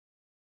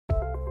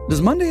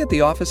Does Monday at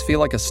the office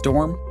feel like a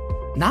storm?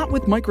 Not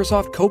with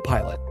Microsoft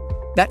Copilot.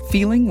 That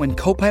feeling when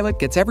Copilot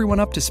gets everyone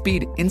up to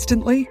speed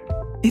instantly?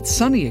 It's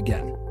sunny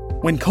again.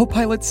 When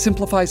Copilot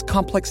simplifies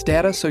complex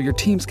data so your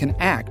teams can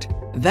act,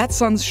 that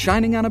sun's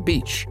shining on a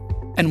beach.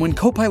 And when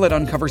Copilot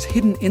uncovers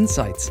hidden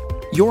insights,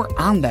 you're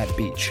on that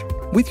beach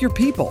with your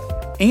people,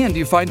 and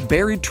you find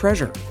buried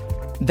treasure.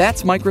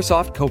 That's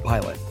Microsoft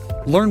Copilot.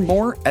 Learn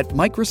more at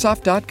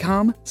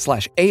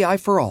Microsoft.com/AI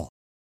for all.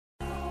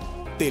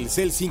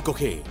 Telcel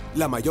 5G,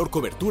 la mayor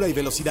cobertura y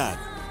velocidad.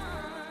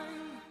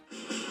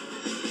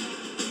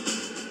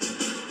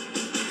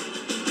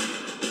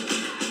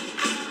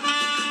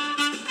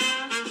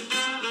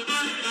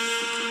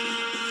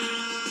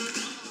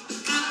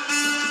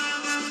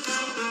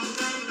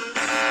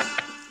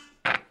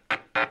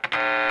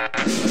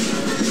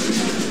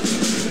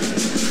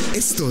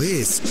 Esto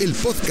es el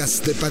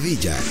podcast de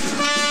Padilla,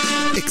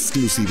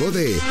 exclusivo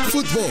de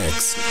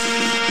Footbox.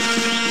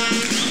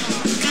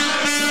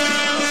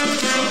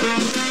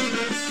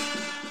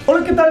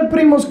 Hola, ¿qué tal,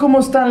 primos? ¿Cómo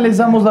están? Les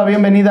damos la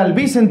bienvenida al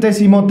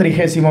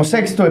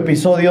 36º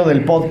episodio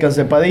del podcast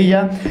de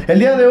Padilla. El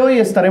día de hoy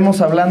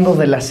estaremos hablando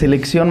de la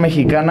selección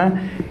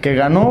mexicana que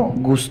ganó,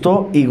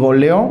 gustó y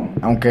goleó,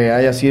 aunque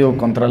haya sido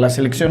contra la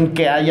selección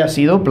que haya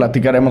sido.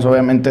 Platicaremos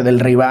obviamente del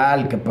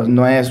rival, que pues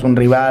no es un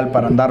rival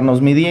para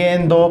andarnos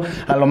midiendo,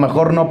 a lo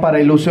mejor no para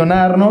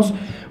ilusionarnos,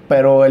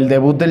 pero el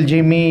debut del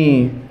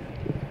Jimmy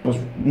pues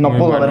no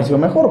pudo haber sido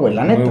mejor, güey,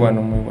 la neta. Muy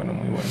bueno.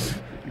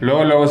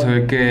 Luego se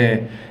ve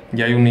que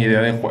ya hay una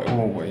idea de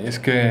juego, güey. Es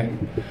que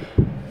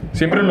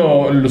siempre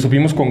lo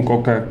supimos con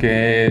Coca,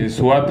 que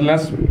su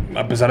Atlas,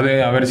 a pesar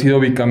de haber sido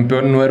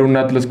bicampeón, no era un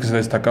Atlas que se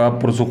destacaba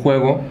por su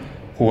juego.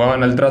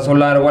 Jugaban al trazo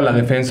largo, a la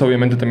defensa,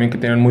 obviamente también que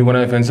tenían muy buena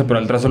defensa, pero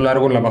al trazo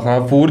largo la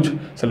bajaba Furch,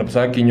 se la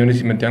pasaba a Quiñones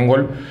y metían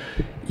gol.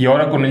 Y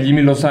ahora con el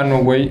Jimmy Lozano,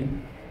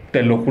 güey,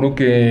 te lo juro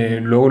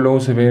que luego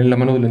se ve la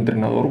mano del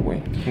entrenador, güey.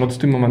 No te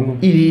estoy mamando.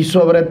 Y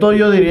sobre todo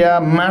yo diría,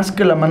 más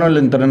que la mano del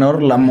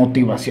entrenador, la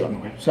motivación,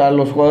 güey. O sea,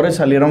 los jugadores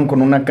salieron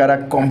con una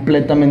cara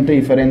completamente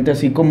diferente,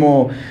 así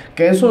como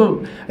que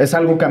eso es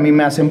algo que a mí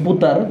me hace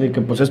emputar, de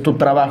que pues es tu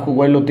trabajo,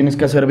 güey, lo tienes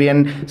que hacer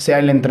bien, sea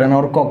el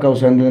entrenador Coca o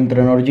sea el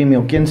entrenador Jimmy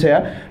o quien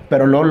sea,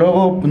 pero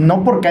luego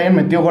no porque hayan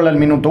metido gol al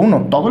minuto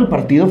 1, todo el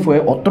partido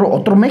fue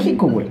otro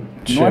México, güey. No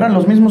Sí. eran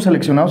los mismos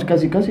seleccionados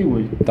casi,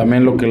 güey.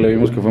 También lo que le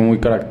vimos que fue muy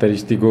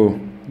característico,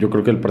 yo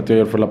creo que el partido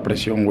de ayer fue la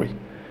presión, güey.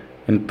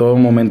 En todo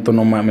momento,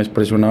 no mames,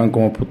 presionaban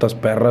como putas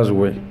perras,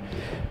 güey.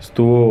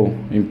 Estuvo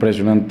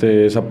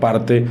impresionante esa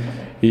parte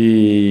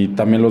y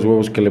también los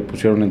huevos que le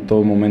pusieron en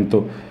todo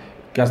momento,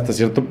 que hasta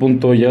cierto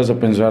punto llegas a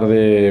pensar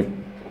de,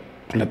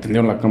 pues, le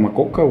atendieron la cama a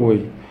Coca,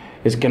 güey.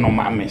 Es que no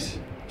mames.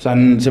 O sea,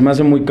 se me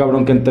hace muy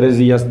cabrón que en 3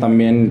 días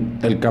también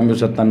el cambio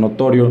sea tan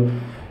notorio.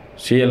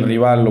 Sí, el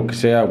rival, lo que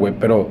sea, güey,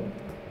 pero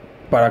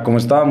para como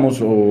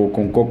estábamos, o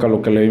con Coca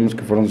lo que le vimos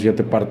que fueron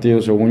 7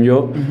 partidos, según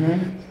yo,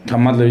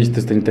 jamás le viste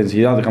esta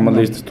intensidad, jamás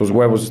le viste estos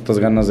huevos, estas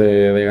ganas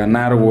de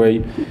ganar,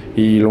 güey,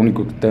 y lo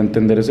único que te da a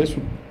entender es eso.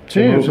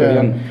 Sí, o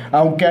sea,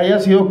 aunque haya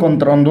sido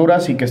contra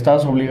Honduras y que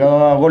estabas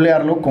obligado a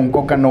golearlo, con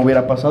Coca no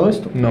hubiera pasado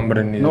esto. No,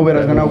 hombre, no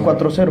hubieras ganado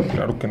 4-0.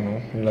 Claro que no,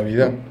 en la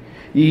vida.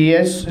 Y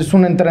es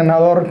un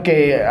entrenador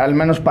que, al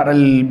menos para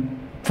el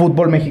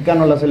fútbol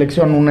mexicano, la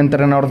selección, un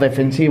entrenador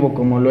defensivo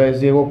como lo es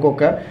Diego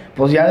Coca,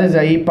 pues ya desde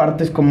ahí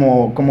partes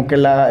como que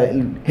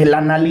el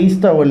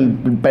analista o el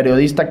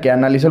periodista que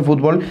analiza el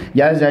fútbol,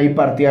 ya desde ahí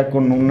partía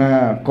con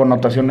una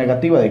connotación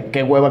negativa de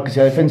qué hueva que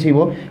sea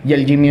defensivo, y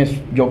el Jimmy es,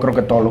 yo creo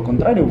que todo lo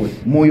contrario, güey,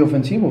 muy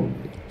ofensivo.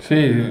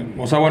 Sí,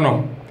 o sea,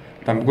 bueno,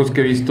 tampoco es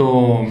que he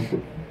visto...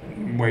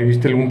 Güey,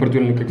 ¿viste algún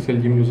partido en el que sea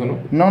el Jimmy Lozano?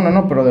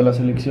 No, pero de la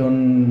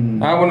selección...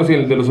 Ah, bueno, sí,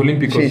 el de los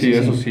Olímpicos, sí,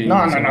 eso sí.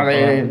 No,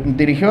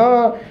 dirigió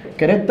a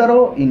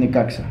Querétaro y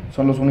Necaxa,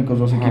 son los únicos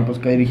 2 equipos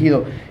que ha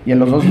dirigido, y en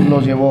los 2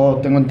 los llevó,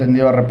 tengo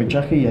entendido, a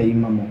repechaje, y ahí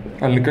mamó.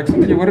 ¿Al Necaxa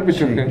te llevó a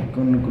repechaje? Sí,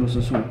 con el Cruz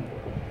Azul.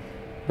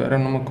 Pero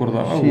no me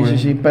acordaba, güey.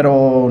 Sí,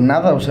 pero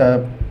nada, o sea...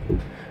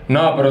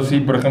 No, pero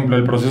sí, por ejemplo,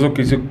 el proceso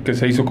que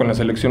se hizo con la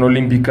selección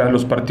olímpica,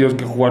 los partidos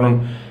que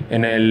jugaron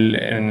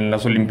en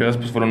las Olimpiadas,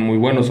 pues fueron muy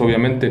buenos,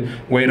 obviamente.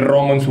 Güey,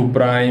 Romo en su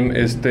prime,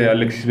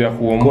 Alexis Vega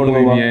jugó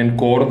muy bien,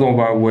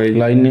 Córdoba, güey.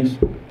 Lainez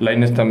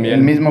también.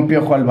 El mismo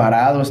Piojo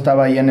Alvarado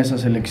estaba ahí en esa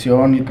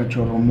selección, el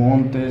Cachorro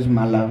Montes,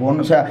 Malagón,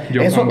 o sea,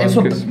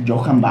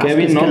 Johan Vázquez,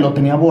 Kevin, ¿no? Que lo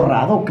tenía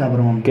borrado,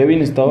 cabrón.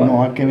 ¿Kevin estaba?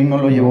 No, a Kevin no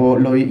lo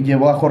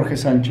llevó a Jorge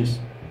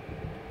Sánchez.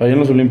 Ahí en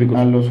los Olímpicos.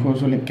 A los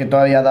Juegos Olímpicos, que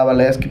todavía daba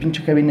la edad. Es que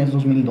pinche Kevin es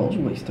 2002,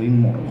 güey, estoy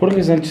morro.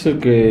 Jorge Sánchez, el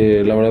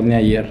que la verdad ni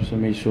ayer se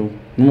me hizo...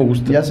 No me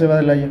gusta. Ya se va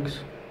del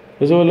Ajax.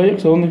 ¿Ya se va del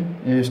Ajax? ¿A dónde?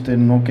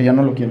 No, que ya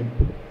no lo quieren.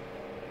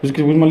 Es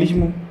que es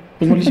malísimo.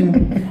 Es malísimo.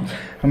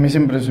 A mí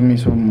siempre se me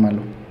hizo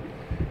malo.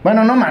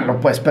 Bueno, no malo,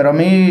 pues, pero a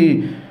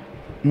mí...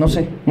 No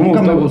sé,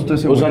 nunca me gustó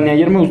ese güey. O sea, ni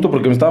ayer me gustó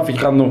porque me estaba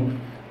fijando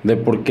de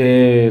por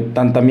qué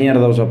tanta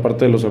mierda, o sea,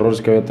 aparte de los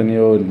errores que había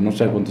tenido, no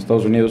sé, contra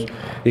Estados Unidos.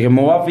 Dije,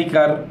 me voy a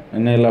fijar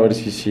en él a ver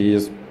si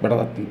es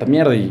verdad tanta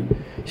mierda. Y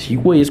sí,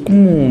 güey, es como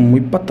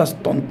muy patas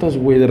tontas,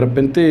 güey. De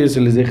repente se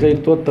les deja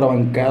ir todo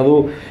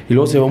atrabancado y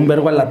luego se va un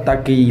vergo al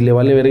ataque y le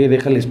vale verga y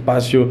deja el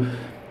espacio.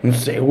 No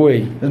sé,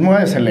 güey. Es muy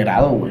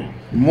acelerado, güey.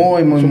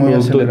 Muy Es un producto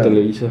acelerado. de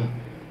Televisa.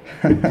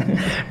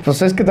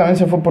 Pues es que también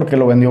se fue porque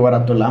lo vendió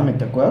barato el AME,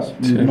 ¿te acuerdas?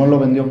 Sí. No lo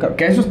vendió caro.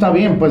 Que eso está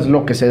bien, pues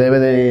lo que se debe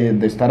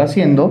de estar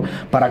haciendo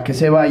para que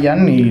se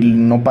vayan y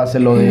no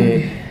pase lo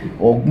de...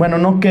 O, bueno,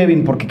 no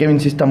Kevin, porque Kevin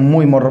sí está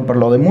muy morro, pero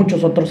lo de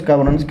muchos otros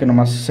cabrones que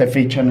nomás se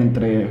fichan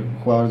entre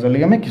jugadores de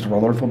Liga MX.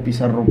 Rodolfo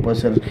Pizarro puede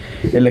ser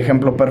el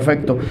ejemplo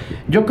perfecto.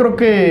 Yo creo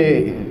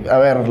que, a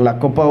ver, la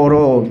Copa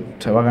Oro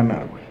se va a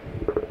ganar, güey.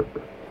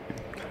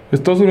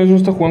 Estados Unidos no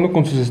está jugando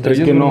con sus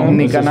estrellas. que no, ¿verdad?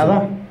 Ni pues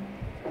Canadá.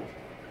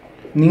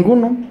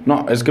 Ninguno.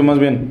 No, es que más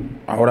bien,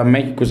 ahora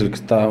México es el que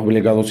está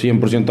obligado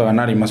 100% a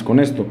ganar y más con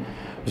esto.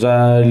 O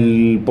sea,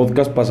 el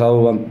podcast pasado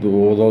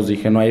o dos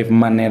dije, no hay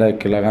manera de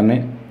que la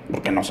gane,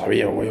 porque no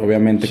sabía, güey,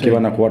 obviamente, Sí. que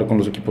iban a jugar con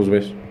los equipos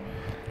B.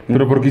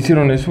 ¿Pero por qué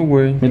hicieron eso,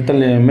 güey?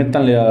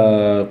 Métanle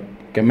a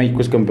que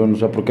México es campeón, o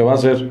sea, porque va a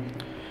ser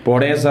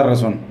por esa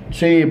razón.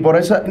 Sí, por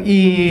esa.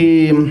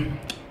 Y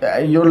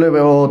yo le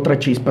veo otra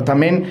chispa.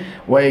 También,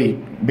 güey,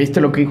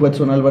 ¿viste lo que dijo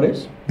Edson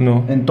Álvarez?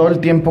 No. En todo el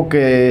tiempo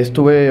que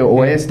estuve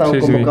o he estado Sí,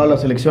 convocado sí. a la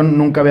selección,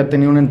 nunca había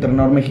tenido un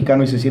entrenador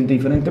mexicano y se siente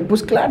diferente.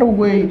 Pues claro,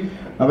 güey.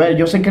 A ver,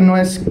 yo sé que no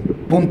es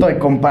punto de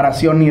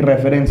comparación ni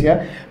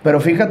referencia, pero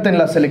fíjate en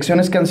las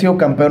selecciones que han sido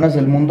campeonas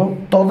del mundo,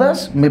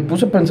 todas, me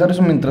puse a pensar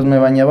eso mientras me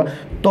bañaba,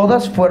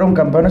 todas fueron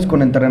campeones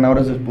con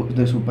entrenadores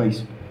de su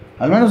país.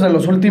 Al menos de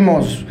los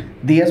últimos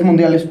 10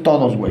 mundiales,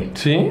 todos, güey.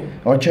 ¿Sí?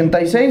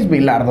 86,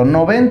 Bilardo.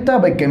 90,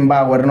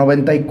 Beckenbauer.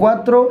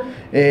 94,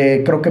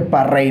 creo que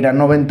Parreira.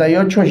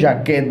 98,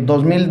 Jaquet.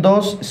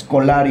 2002,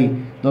 Scolari.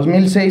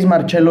 2006,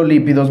 Marcelo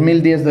Lippi.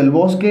 2010, Del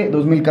Bosque.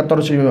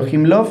 2014,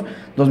 Joachim Löw.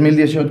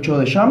 2018,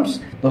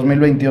 Deschamps.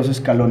 2022,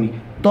 Scaloni.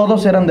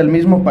 Todos eran del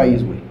mismo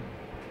país, güey.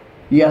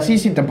 Y así,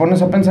 si te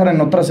pones a pensar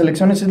en otras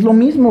selecciones, es lo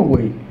mismo,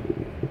 güey.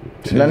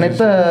 Sí, La sí,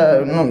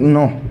 neta,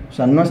 no. O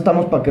sea, no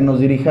estamos para que nos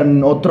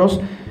dirijan otros,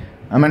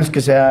 a menos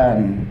que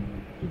sean...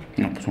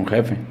 No, pues un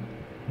jefe.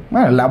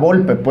 Bueno, la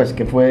Volpe, pues,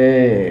 que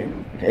fue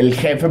el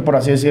jefe, por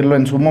así decirlo,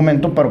 en su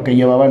momento, pero que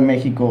llevaba en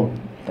México.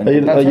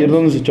 Ayer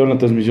donde se echaron la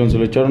transmisión, ¿se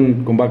lo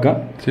echaron con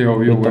Vaca? Sí,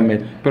 obvio, Yo güey.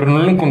 también. Pero no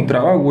lo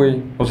encontraba,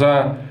 güey. O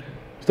sea...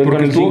 Está en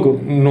porque Canal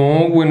 5.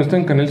 No, güey, no está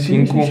en Canal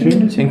 5. sí,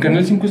 en el 5. En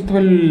Canal 5 estaba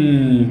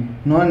el...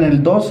 No, en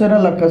el 2 era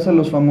la Casa de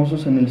los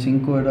Famosos, en el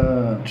 5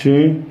 era...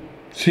 Sí.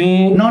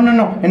 Sí. No.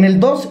 En el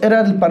 2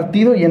 era el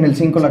partido y en el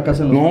 5 la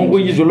Casa de los Famosos. No,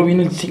 güey, yo lo vi en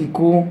el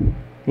 5.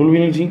 Yo lo vi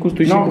en el 5,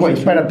 estoy No, 5. güey,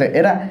 espérate,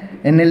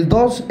 en el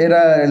 2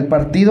 era el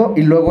partido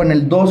y luego en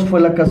el 2 fue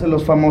la Casa de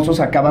los Famosos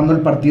acabando el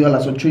partido a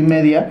las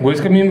 8:30. Güey,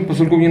 es que a mí me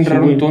pasó algo bien Sí,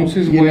 raro güey.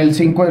 entonces, Y en güey. el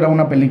 5 era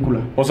una película.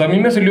 O sea, a mí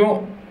me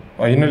salió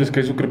ahí en el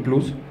Sky Soccer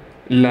Plus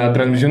la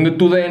transmisión de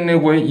TUDN,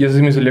 güey, y esa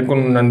sí me salía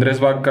con Andrés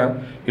Vaca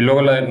y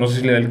luego no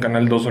sé si la del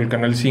Canal 2 o el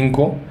Canal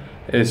 5,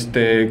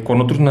 con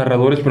otros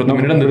narradores, pero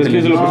también eran de pero es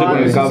que se lo televisión.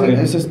 puse con el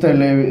cable. Ese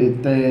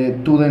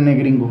es TUDN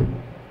gringo.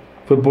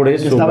 Fue por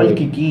eso. Que estaba el güey.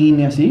 Kikín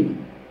y así.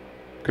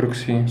 Creo que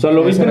sí. O sea,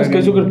 ¿lo viste en Ese Sky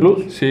era Soccer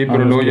Plus? Sí, Ah, pero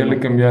no, luego es ya que le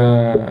no. cambié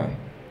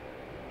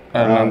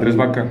a Andrés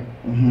Vaca.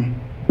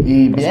 Ujú.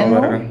 Y Pasó bien,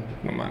 ¿no? verga.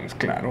 No mames,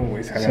 claro,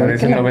 güey. Se Se ve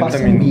agradecen que la 90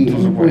 pasan minutos,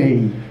 bien, güey.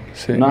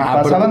 Sí. No,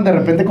 Pasaban de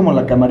repente como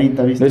la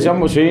camarita, ¿viste? Decían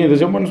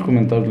buenos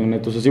comentarios, la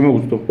neta. O sea, sí me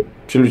gustó.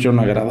 Sí lo hicieron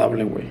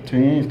agradable, güey. Sí,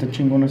 está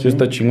chingón así. Sí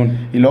está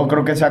chingón. Y luego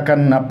creo que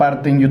sacan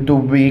aparte en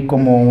YouTube, vi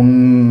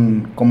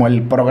como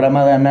el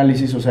programa de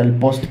análisis, o sea, el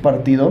post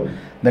partido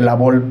de la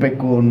Volpe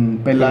con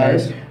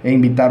Peláez, e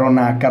invitaron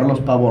a Carlos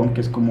Pavón,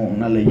 que es como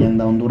una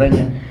leyenda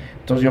hondureña.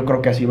 Entonces yo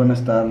creo que así van a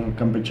estar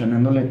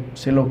campechaneándole.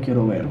 Sí lo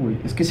quiero ver, güey.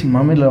 Es que si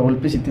mames, la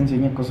Volpe sí te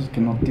enseña cosas que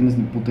no tienes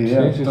ni puta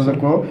idea. Sí, ¿Estás sí. de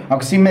acuerdo?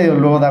 Aunque sí medio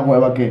luego da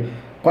hueva que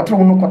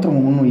 4-1,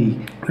 4-1 y...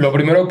 Lo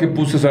primero que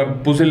puse, o sea,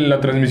 puse la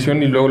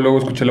transmisión y luego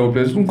escuché la voz.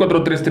 Es un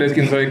 4-3-3,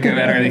 quién sabe qué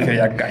verga. Dije,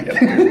 ya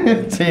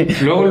cállate. Sí.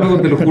 Luego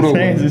te lo juro, Sí,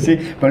 güey. sí.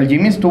 Pero el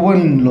Jimmy estuvo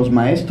en Los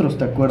Maestros,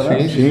 ¿te acuerdas?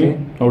 Sí. Sí,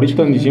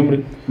 ahorita en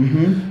diciembre.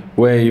 Ujú.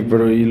 Güey,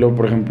 pero y luego,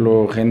 por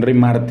ejemplo, Henry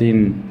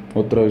Martin,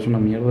 otra vez una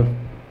mierda.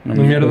 Una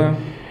mierda.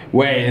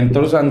 Güey,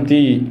 entró Santi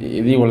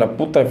y digo, la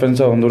puta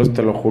defensa de Honduras,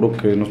 te lo juro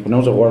que nos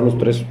ponemos a jugar los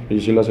tres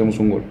y sí le hacemos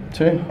un gol.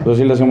 Sí. Pero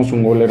sí le hacemos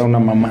un gol, era una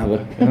mamada.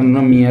 Eran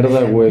una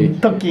mierda, güey. Un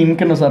toquín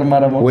que nos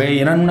armáramos. Güey,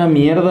 eran una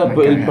mierda,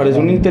 pues, parecía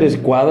un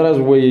interescuadras,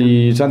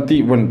 güey. Y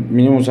Santi, bueno,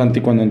 mínimo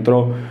Santi cuando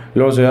entró,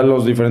 luego se veían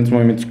los diferentes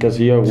movimientos que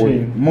hacía, güey.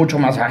 Sí, mucho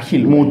más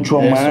ágil. güey. Mucho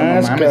Eso, más, no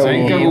mames, cabrón.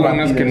 Hay que sí,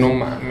 algunas que rapidez. no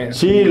mames.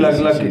 Sí, la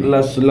sola.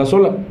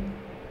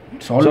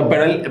 Solo. O sea,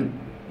 pero él,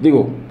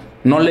 digo,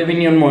 no le vi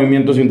ni un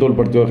movimiento así en todo el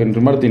partido a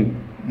Henry Martin.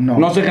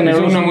 No. se generó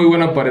Hizo una muy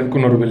buena pared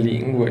con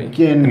Orbelín, güey.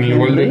 ¿Quién? En el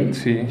gol de... Henry?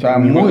 Sí. O sea,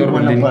 en el gol muy de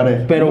buena Orbelín.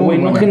 pared. Pero, Muy güey,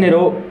 no buena.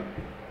 generó.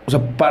 O sea,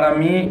 para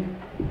mí.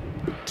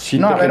 Sí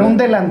No, te a ver, generó- un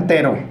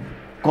delantero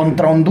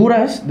contra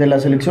Honduras de la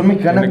selección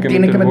mexicana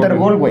tiene que meter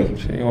gol, güey.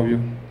 Sí, obvio.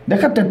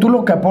 Déjate tú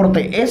lo que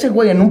aporte. Ese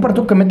güey, en un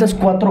partido que metes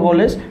 4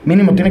 goles,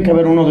 mínimo tiene que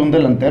haber uno de un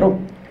delantero.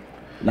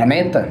 La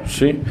neta.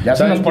 Sí. Ya se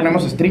 ¿Sabes nos quién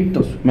ponemos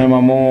estrictos. Me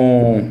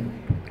mamó.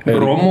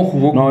 Romo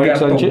jugó No, Eric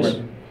gato, Sánchez.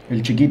 güey.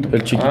 El chiquito.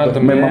 El chiquito.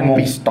 también. Me mamó.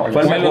 Pistola.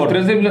 Fue el Güey, mejor.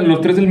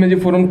 los tres del medio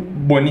fueron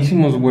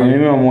buenísimos, A güey. mí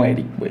me mamó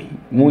Eric, güey.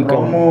 Muy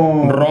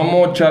cabrón.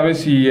 Romo,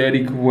 Chávez y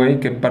Eric, güey,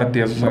 qué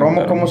partidas.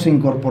 Romo cómo se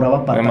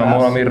incorporaba para Me atrás.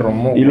 mamó a mí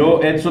Romo. Y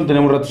luego Edson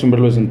tenemos rato sin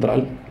verlo de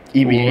central.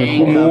 Y bien,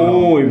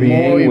 Muy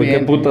bien, muy güey. Qué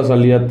bien. puta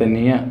salida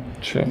tenía.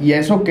 Sí. Y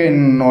eso que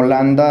en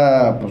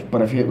Holanda, pues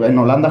en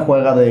Holanda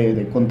juega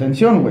de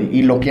contención, güey.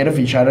 Y lo quiere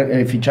fichar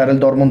el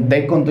Dortmund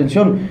de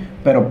contención.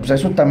 Pero pues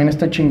eso también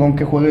está chingón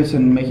que juegues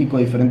en México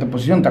diferente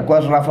posición. ¿Te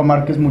acuerdas? Rafa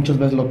Márquez muchas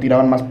veces lo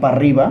tiraban más para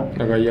arriba.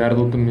 A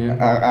Gallardo también.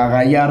 A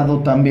Gallardo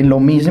también lo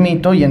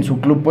mismito. Y en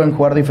su club pueden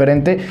jugar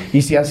diferente.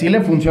 Y si así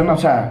le funciona, o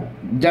sea,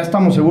 ya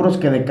estamos seguros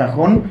que de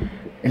cajón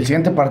el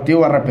siguiente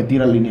partido va a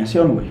repetir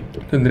alineación, güey.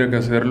 Tendría que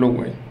hacerlo,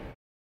 güey.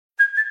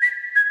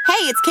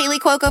 Hey, it's Kaylee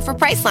Cuoco for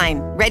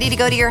Priceline. Ready to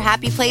go to your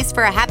happy place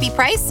for a happy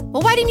price?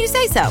 Well, why didn't you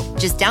say so?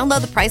 Just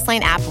download the Priceline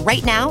app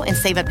right now and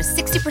save up to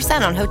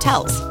 60% on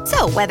hotels.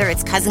 So whether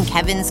it's Cousin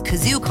Kevin's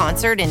Kazoo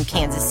Concert in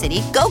Kansas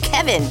City, go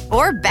Kevin,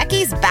 or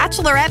Becky's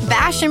Bachelorette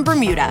Bash in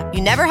Bermuda,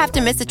 you never have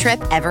to miss a trip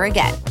ever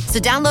again. So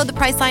download the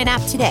Priceline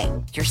app today.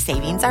 Your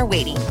savings are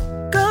waiting.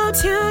 Go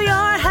to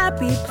your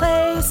happy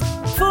place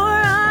for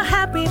a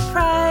happy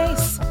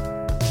price.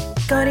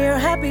 Go to your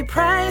happy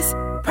price,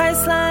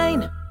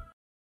 Priceline.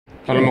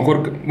 A lo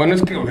mejor, bueno,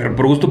 es que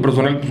por gusto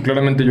personal, pues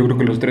claramente yo creo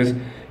que los tres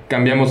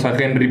cambiamos a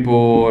Henry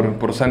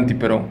por Santi,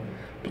 pero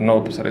pues no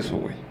va a pasar eso,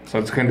 güey. O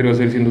sea, Henry va a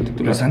seguir siendo Pero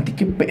titular. Santi,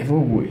 qué pedo,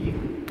 güey.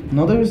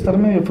 No debe estar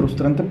medio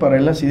frustrante para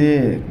él así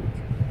de...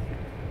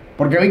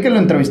 Porque vi que lo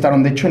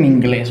entrevistaron, de hecho en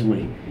inglés,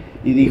 güey.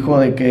 Y dijo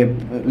de que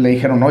le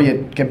dijeron,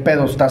 oye, qué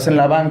pedo, estás en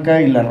la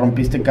banca y la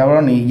rompiste,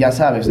 cabrón. Y ya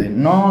sabes, de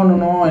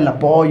no, el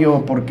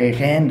apoyo, porque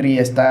Henry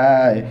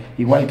está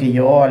igual que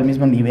yo, al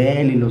mismo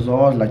nivel y los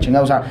dos, la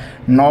chingada. O sea,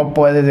 no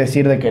puedes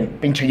decir de que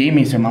pinche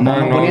Jimmy se mamó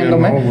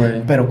poniéndome. No, güey.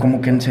 Pero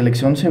como que en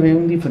selección se ve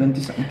un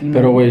diferente Santi, ¿no?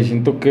 Pero, güey,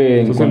 siento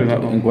que Está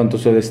acelerado. en cuanto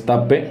se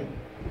destape,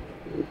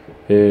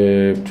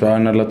 se va a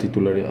ganar la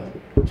titularidad.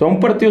 O sea, un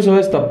partido se va a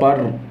destapar,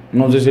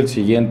 no sé si el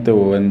siguiente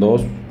o en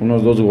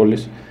unos 2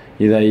 goles.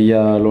 Y de ahí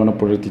ya lo van a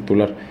poner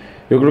titular.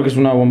 Yo creo que es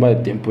una bomba de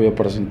tiempo ya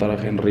para sentar a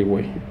Henry,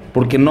 güey.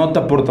 Porque no te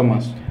aporta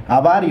más. A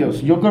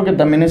varios. Yo creo que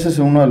también ese es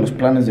uno de los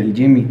planes del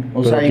Jimmy.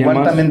 O sea, ¿quién igual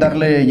más? también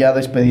darle ya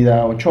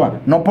despedida a Ochoa.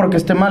 No porque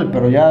esté mal,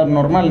 pero ya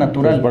normal,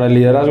 natural. Pues para el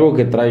liderazgo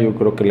que trae, yo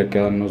creo que le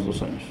quedan unos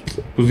 2 años.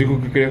 Pues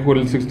dijo que quería jugar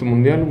el 6º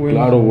mundial, güey.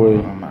 Claro, güey.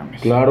 No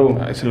mames. Claro.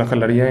 Se la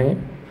jalaría, ¿eh?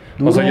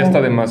 Duro. O sea, ya está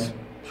de más.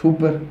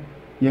 Súper.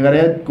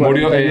 Llegaría a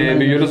Murió, 41 años.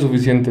 vivió lo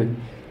suficiente.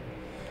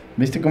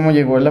 ¿Viste cómo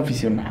llegó el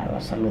aficionado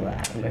a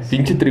saludarles?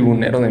 Pinche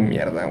tribunero de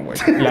mierda, güey.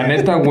 La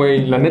neta,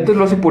 güey. La neta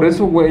lo hace por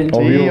eso, güey.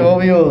 Sí,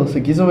 obvio.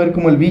 Se quiso ver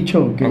como el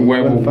bicho. Que A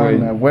huevo, llegó el fan.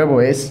 güey. A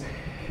huevo, es...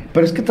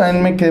 Pero es que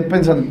también me quedé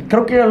pensando...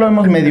 Creo que ya lo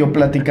hemos medio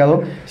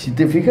platicado. Si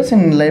te fijas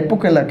en la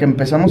época en la que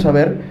empezamos a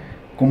ver...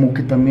 Como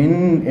que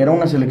también era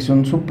una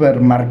selección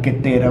súper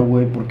marquetera,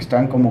 güey. Porque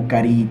estaban como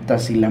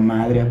Caritas y la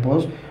madre,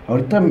 apodos.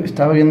 Ahorita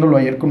estaba viéndolo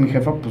ayer con mi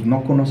jefa. Pues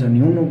no conoce a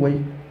ni uno, güey.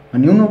 A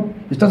ni uno.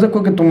 ¿Estás de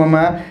acuerdo que tu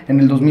mamá en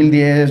el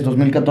 2010,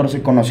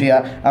 2014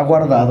 conocía a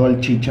Guardado, al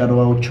Chícharo,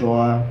 a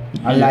Ochoa,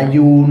 a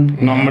Layún?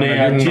 No, hombre,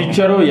 a No.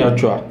 Chícharo y a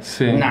Ochoa.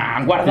 Sí.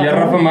 Nah, Guardado. Y a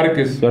Rafa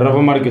Márquez. Y a Rafa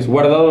Márquez.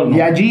 Guardado, no.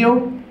 Y a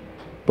Gio?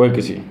 Puede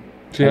que sí.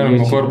 Sí, a lo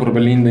mejor por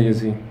Belinda y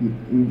así.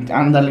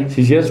 Ándale.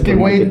 Sí, es que,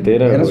 güey,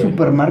 marquetera, era güey.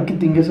 super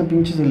marketing esa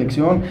pinche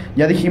selección.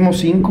 Ya dijimos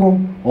 5.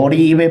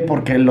 Oribe,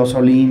 porque los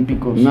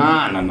olímpicos. No,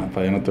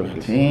 para allá no te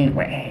jales. Sí,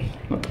 güey.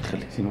 No te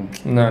jales, sí,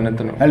 no. No,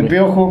 neta no. El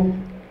Piojo.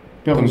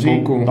 Piojo,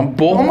 Tampoco. sí.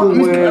 Tampoco, No mames,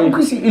 güey. claro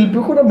que sí. El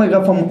Piojo era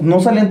mega famoso. No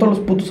salían todos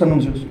los putos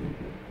anuncios.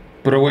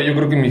 Pero, güey, yo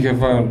creo que mi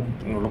jefa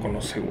no lo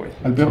conoce, güey.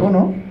 Al Piojo,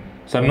 ¿no?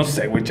 O sea, no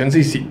sé, güey. Chance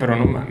y sí, pero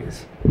no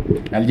mames.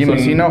 Al Jimmy Son-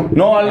 sí, no.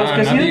 No, a los Ah,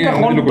 que sí de nadie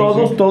cajón, lo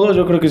conoce. todos,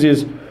 yo creo que sí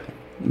es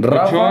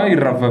Rafa Ochoa y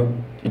Rafa.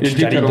 y el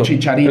Chicharito.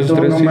 Chicharito, Esos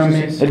tres, no sí, sí,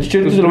 mames. sí. El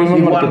Chicharito Los es lo tres. mismo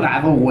Y marketing.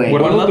 Guardado, güey.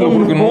 Guardado, Guardado,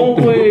 porque no,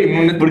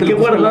 güey. neta ¿Por te qué lo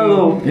estás Guardado?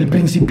 jalando. El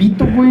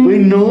Principito, güey. Güey,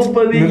 no, Neta,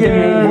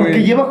 Padilla. no,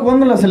 Porque lleva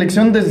jugando la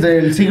selección desde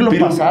el siglo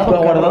Pero pasado. a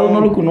Guardado cabrón.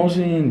 no lo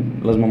conocen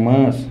las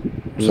mamás.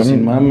 O sea, Sí.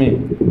 sin mame.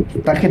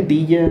 Está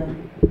jetilla.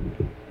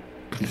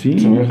 Pues sí.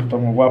 Está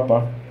muy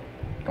guapa.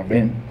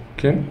 También.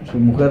 ¿Quién? Su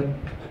mujer.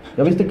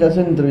 ¿Ya viste que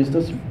hacen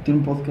entrevistas? Tiene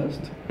un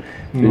podcast.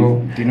 No.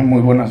 Tiene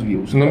muy buenas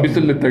views. ¿No han visto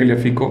el de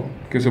Tagliafico?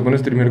 Que se pone a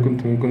streamear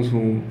también con su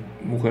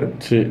mujer.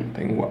 Sí.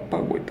 Está bien guapa,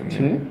 güey, también.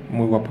 ¿Sí?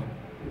 Muy guapa.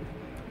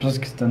 Pues es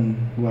que están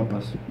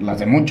guapas. Las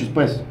de muchos,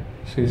 pues.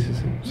 Sí, sí,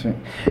 sí.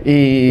 Sí.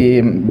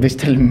 Y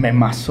viste el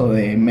memazo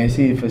de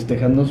Messi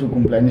festejando su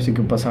cumpleaños y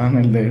que pasaban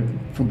el de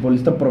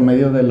futbolista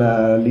promedio de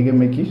la Liga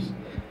MX.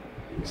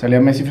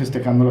 Salía Messi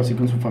festejándolo así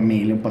con su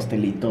familia, un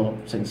pastelito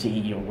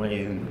sencillo,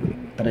 güey,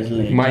 3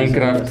 leches.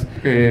 Minecraft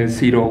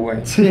Zero, güey.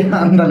 Sí,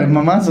 ándale,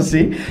 mamás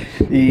así.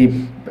 Y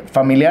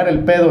familiar el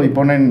pedo y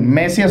ponen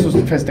Messi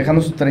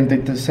festejando sus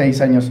 36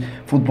 años.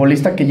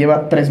 Futbolista que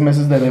lleva 3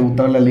 meses de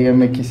debutar en la Liga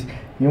MX.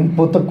 Y un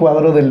puto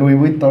cuadro de Louis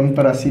Vuitton,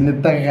 pero así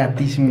neta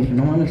gatísimo. Y dije,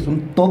 no mames,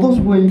 son todos,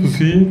 güey. Pues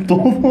sí.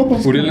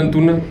 Todos. Uriel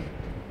Antuna.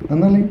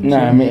 Ándale.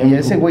 Nah, Sí. Y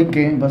ese güey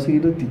que va a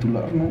seguir de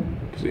titular, ¿no?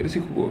 Pues él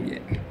sí jugó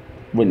bien.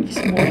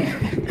 Buenísimo.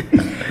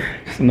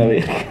 una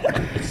verga.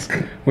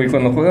 Güey,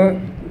 cuando juega.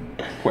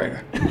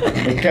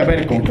 Es que, a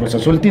ver, con Cruz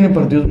Azul tiene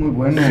partidos muy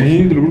buenos.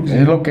 Sí, te lo juro que sí.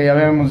 Es lo que ya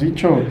habíamos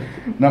dicho.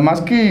 Nada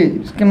más que,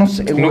 es que no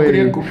sé, güey. No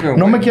quería Coca, güey.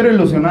 No me quiero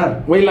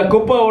ilusionar. Güey, la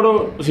Copa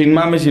Oro, sin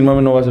mame,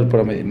 no va a ser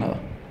para medir nada.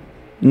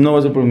 No va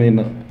a ser para medir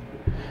nada.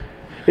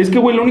 Es que,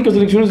 güey, las únicas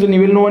selecciones de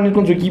nivel no van a ir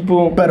con su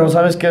equipo. Pero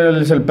 ¿sabes qué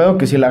es el pedo?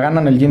 Que si la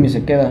ganan, el Jimmy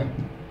se queda.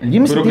 El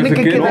Jimmy se Pero tiene que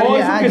que se quede. quedar. No,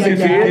 ya, eso que ya,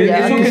 se quede, ya,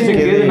 eso que que se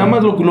quede. quede. Nada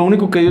más lo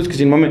único que digo es que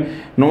sin mame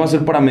no va a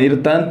ser para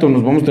medir tanto.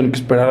 Nos vamos a tener que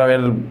esperar a ver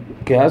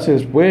qué hace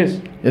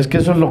después. Es que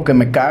eso es lo que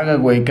me caga,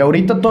 güey. Que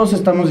ahorita todos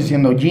estamos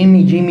diciendo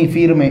Jimmy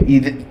firme.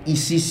 Y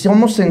si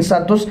somos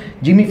sensatos,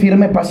 Jimmy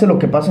firme pase lo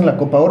que pase en la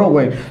Copa Oro,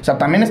 güey. O sea,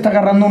 también está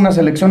agarrando una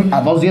selección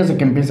a 2 días de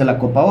que empiece la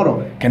Copa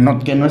Oro. Que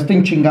no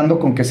estén chingando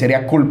con que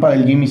sería culpa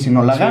del Jimmy si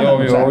no la gana.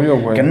 Obvio,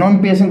 güey. Que no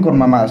empiecen con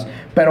mamadas.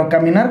 Pero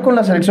caminar con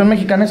la selección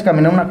mexicana es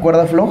caminar una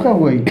cuerda floja,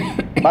 güey.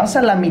 Vas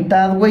a la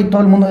mitad, güey, y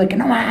todo el mundo de que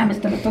no mames,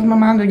 te lo estás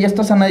mamando y ya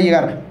estás a nada de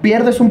llegar.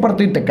 Pierdes un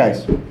partido y te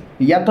caes.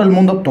 Y ya todo el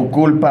mundo, tu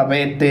culpa,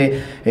 vete,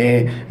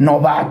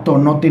 novato,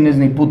 no tienes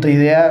ni puta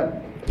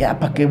idea. Ya,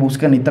 ¿para qué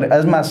buscan?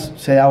 Es más,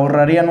 se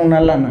ahorrarían una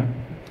lana.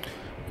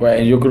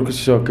 Güey, yo creo que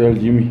sí se va a quedar el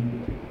Jimmy.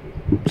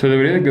 Se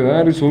debería de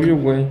quedar, es obvio,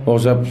 güey. O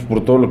sea, pues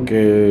por todo lo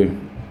que...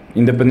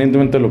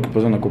 Independientemente de lo que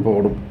pasa en la Copa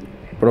Oro.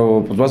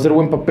 Pero pues va a ser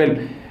buen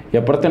papel. Y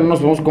aparte no nos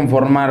podemos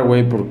conformar,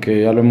 güey,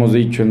 porque ya lo hemos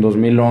dicho, en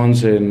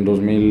 2011, en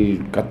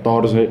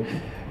 2014,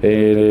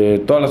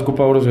 todas las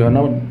Copa Oro se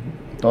ganaban.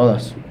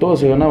 Todas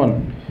se ganaban.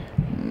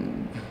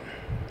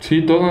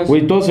 Sí, todas.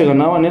 Güey, todas se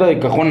ganaban, era de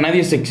cajón,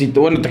 nadie se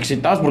excitó. Bueno, te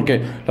excitabas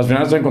porque las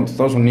finales eran contra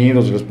Estados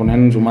Unidos y les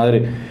ponían en su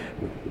madre.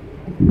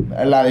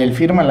 La del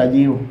firma, la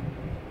Gio.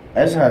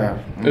 Esa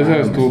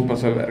estuvo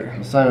pasada verga.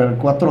 O sea,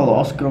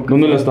 4-2 creo que.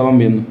 ¿Dónde la estaban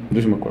viendo?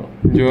 Yo sí me acuerdo.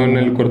 Yo en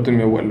el cuarto de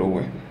mi abuelo,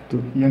 güey.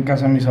 Yo en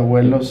casa de mis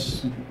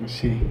abuelos,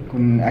 sí,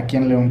 aquí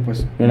en León,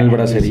 pues. En el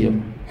bracerío.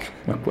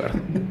 Me acuerdo.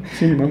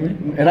 Sí, mami.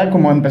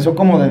 Empezó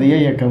como de día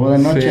y acabó de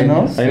noche, Sí.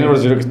 ¿no? Ahí en el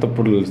bracerío que está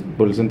por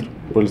el centro,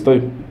 por el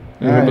estadio.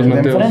 El de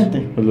Mateos.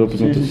 enfrente. El López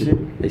Sí, Mateos. sí, sí.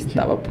 Ahí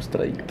estaba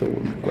postradito,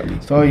 güey, me acuerdo.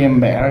 Estoy bien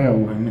verga,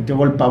 güey. Metió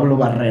gol Pablo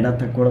Barrera,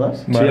 ¿te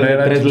acuerdas?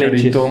 Barrera, tres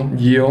Chicharito, leches.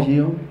 Gio.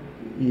 Gio.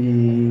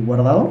 ¿Y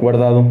Guardado?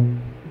 Guardado.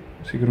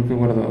 Sí, creo que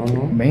guardado,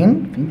 ¿no?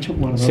 ¿Ven? Pinche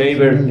Guardado.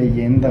 Saber. Es una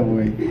leyenda,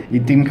 güey. Y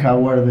Tim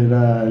Howard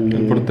era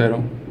El portero.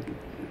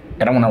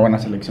 Era una buena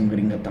selección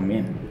gringa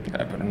también.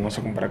 Pero no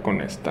se compara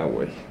con esta,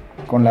 güey.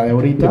 Con la de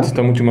ahorita. Esta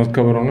está mucho más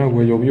cabrona,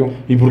 güey, obvio.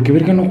 ¿Y por qué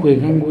verga no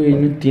juegan, güey?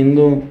 No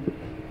entiendo.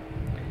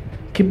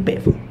 ¿Qué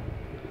pedo?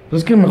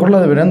 Pues es que mejor la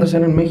deberían de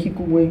hacer en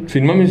México, güey.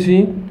 Sin mami,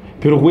 sí.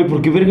 Pero, güey,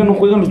 ¿por qué verga no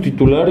juegan los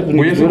titulares?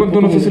 Güey, ¿hace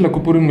cuánto no se hace la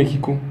Copa Oro en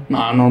México?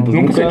 No, pues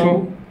 ¿Nunca se ha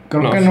hecho?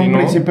 Creo No, que en sí, un ¿no?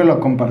 principio lo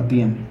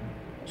compartían.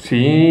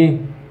 Sí.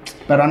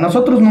 Pero a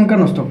nosotros nunca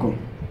nos tocó.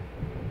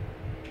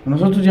 A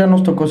nosotros ya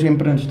nos tocó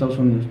siempre en Estados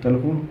Unidos, te lo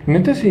juro.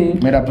 Neta, sí.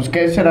 Mira, pues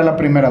 ¿qué será la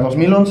primera?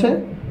 2011,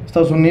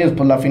 Estados Unidos,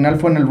 pues la final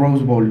fue en el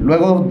Rose Bowl.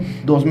 Luego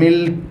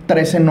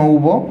 2013 no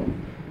hubo.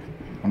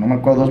 No me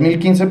acuerdo,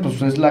 2015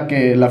 pues es la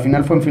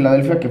final fue en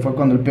Filadelfia, que fue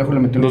cuando el Piojo le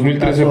metió el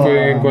 2013 putazo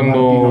fue a cuando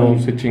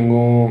Martinoli. se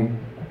chingó.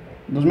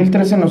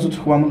 2013 nosotros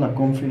jugamos la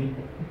Confi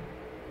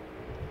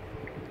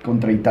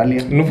contra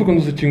Italia. ¿No fue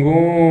cuando se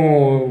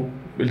chingó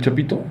el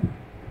Chapito?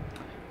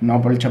 No,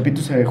 pero el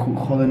Chapito se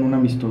jode en un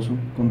amistoso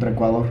contra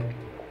Ecuador.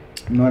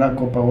 No era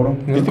Copa Oro.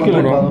 ¿No Fue es contra Copa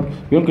Oro? Ecuador.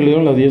 ¿Vieron que le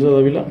dieron la 10 a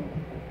Dávila?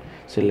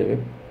 Se le ve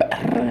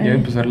perra. Ya va a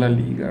empezar la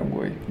liga,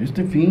 güey.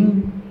 Este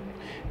fin.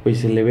 Güey,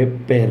 se le ve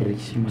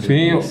perrísimo.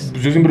 Sí, pues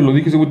yo siempre lo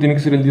dije, ese güey tiene que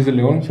ser el 10 de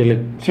León. Se le...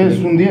 Sí, es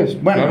un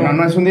 10. Bueno, Claro.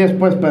 no es un 10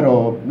 pues,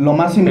 pero lo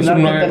más Es similar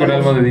un que 9 con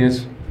tenemos... alma de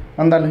 10.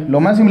 Ándale, lo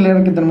más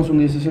similar que tenemos un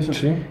 10 es eso.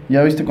 Sí.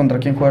 ¿Ya viste contra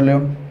quién juega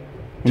León?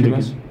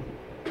 Chivas.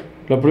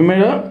 La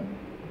primera,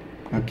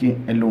 Aquí,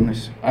 el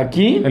lunes.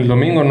 aquí. El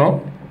domingo,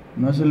 ¿no?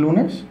 ¿No es el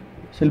lunes?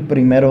 Es el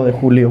 1 de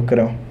julio,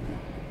 creo.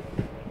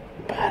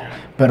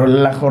 Pero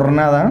la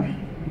jornada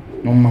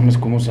No mames,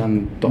 cómo se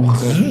antoja.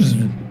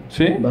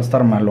 ¿Sí? va a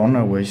estar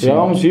malona, güey. sí. Ya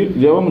vamos a ir,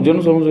 ya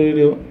nos vamos a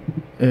ir.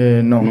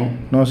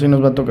 No, sí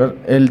nos va a tocar.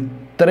 El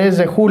 3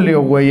 de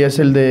julio, güey, es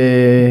el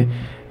de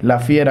La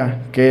Fiera,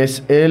 que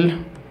es el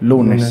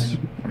lunes.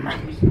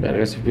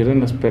 Verga, si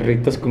pierden las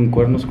perritas con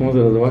cuernos, ¿cómo se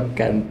las voy a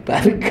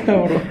cantar,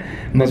 cabrón?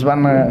 Nos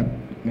van a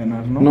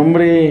ganar, ¿no? No,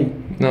 hombre.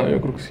 No,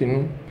 yo creo que sí, ¿no?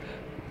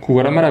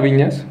 ¿Jugará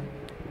Maraviñas?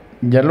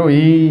 Ya lo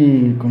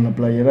vi con la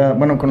playera,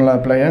 bueno, con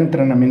la playera de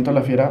entrenamiento a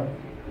La Fiera.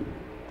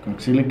 Creo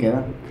que sí le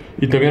queda.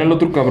 Y también al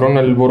otro cabrón,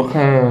 al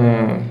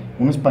Borja.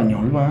 Un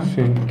español, ¿va? Sí.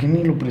 Pues, ¿por qué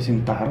ni lo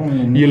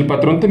presentaron? Y el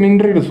patrón también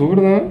regresó,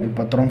 ¿verdad? El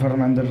patrón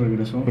Fernández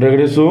regresó.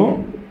 Regresó.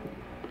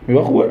 ¿Me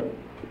va a jugar?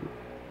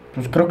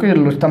 Pues creo que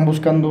lo están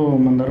buscando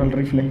mandar al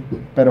rifle.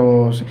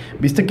 Pero, sí.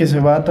 ¿Viste que se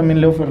va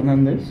también Leo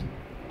Fernández?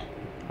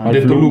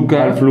 De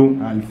Toluca. Al Flu.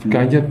 Al Flu.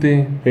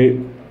 Cállate.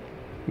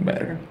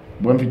 Verga.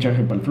 Buen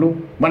fichaje para el Flu.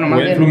 Bueno, más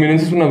Güey, el bien...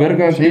 Fluminense es una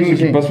verga. Sí, Tiene sí, un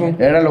sí. equipazo.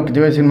 Era lo que te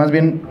iba a decir, más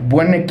bien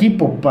buen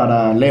equipo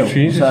para Leo.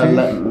 Sí, o sí, sea, sí.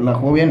 La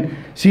jugó bien.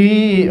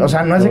 Sí, o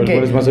sea, no es de A ver,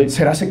 ¿cuál es más que ahí?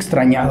 serás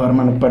extrañado,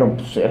 hermano, pero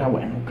pues era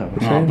bueno, cabrón.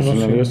 No, pues no en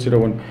la sé. liga sí era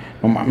bueno.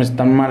 No mames,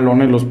 están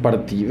malones los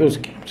partidos.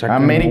 Que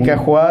sacan América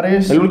uno.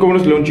 Juárez. El único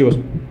bueno es León Chivas.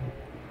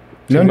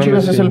 León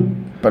Chivas es sí.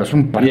 pero es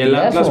un Y partidazo. el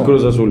Atlas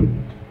Cruz Azul.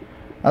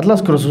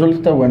 Atlas Cruz Azul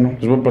está bueno.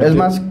 Es buen partido. Es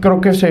más,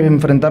 creo que se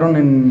enfrentaron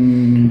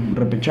en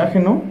repechaje,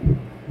 ¿no?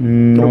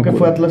 Creo que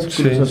fue Atlas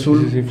Cruz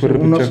Azul. Sí, fue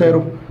repechaje.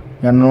 1-0.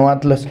 Ganó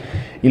Atlas.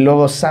 Y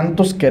luego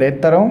Santos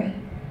Querétaro.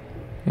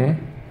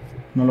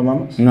 ¿No lo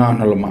mamas?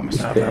 No lo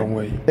mames.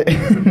 Güey.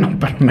 No,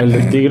 pero no. El de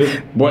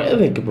Tigres.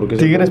 Puede que porque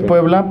Tigres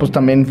Puebla, pues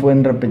también fue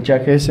en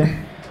repechaje ese.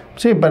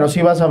 Sí, pero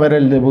sí vas a ver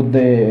el debut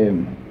de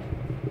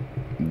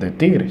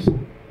Tigres.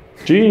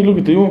 Sí, es lo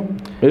que te digo.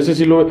 Ese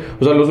sí lo veo.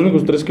 O sea, los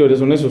únicos 3 que veré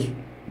son esos.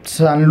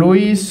 San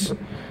Luis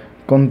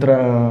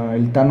contra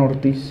el Tan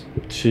Ortiz.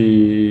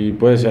 Sí,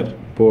 puede ser.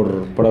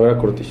 Por ver a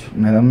Cortizo.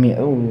 Me da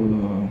miedo.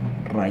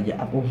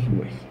 Rayados,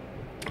 güey.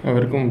 A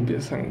ver cómo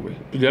empiezan, güey.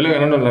 Pues ya le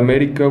ganaron al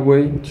América,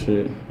 güey.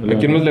 Sí. ¿A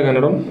quién más le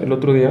ganaron el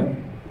otro día?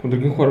 ¿Contra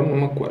quién jugaron? No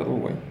me acuerdo,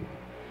 güey.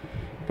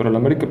 Pero al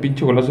América,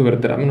 pinche golazo de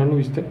Berterame, ¿no lo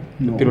viste?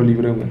 No. Tiro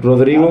libre, güey.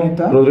 Rodrigo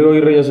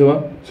Aguirre ya se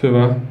va. Se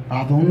va.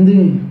 ¿A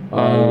dónde?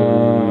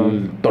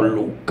 Al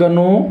Toluca,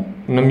 ¿no?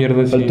 Una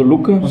mierda así. Al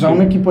Toluca. O sea,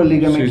 un equipo de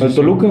Liga MX. Sí, Al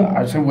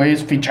Toluca. Ese güey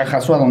es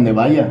fichajazo a donde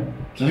vaya.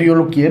 Eso yo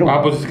lo quiero.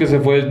 Pues es que se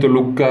fue el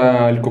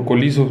Toluca, el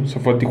Cocolizo, se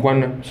fue a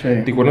Tijuana. Sí.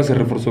 Tijuana se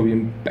reforzó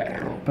bien,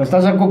 perro. Pero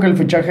estás de acuerdo que el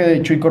fichaje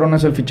de Chuy Corona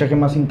es el fichaje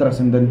más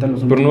intrascendente de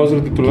los Pero no va a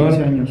últimos ser titular.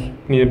 15 años.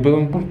 Ni de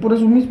pedo. Pues por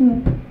eso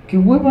mismo. ¡Qué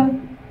hueva!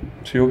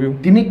 Sí, obvio.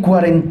 Tiene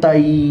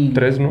 43,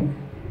 3, ¿no?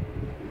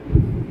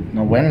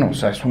 No, bueno, o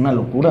sea, es una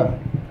locura.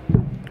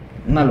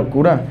 Una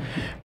locura.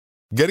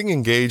 Getting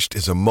engaged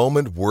is a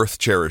moment worth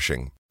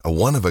cherishing. A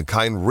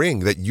one-of-a-kind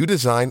ring that you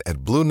design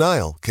at Blue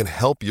Nile can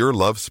help your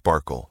love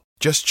sparkle.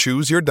 Just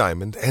choose your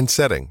diamond and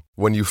setting.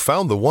 When you've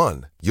found the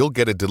one, you'll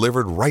get it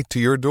delivered right to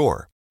your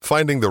door.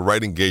 Finding the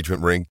right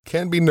engagement ring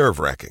can be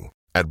nerve-wracking.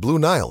 At Blue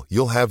Nile,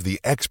 you'll have the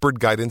expert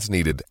guidance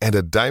needed and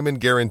a diamond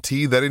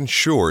guarantee that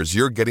ensures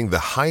you're getting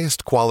the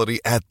highest quality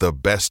at the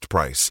best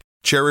price.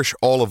 Cherish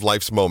all of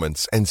life's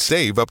moments and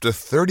save up to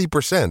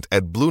 30%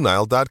 at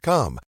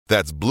BlueNile.com.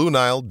 That's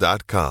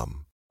BlueNile.com.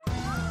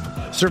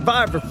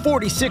 Survivor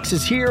 46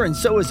 is here, and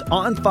so is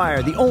On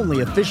Fire, the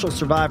only official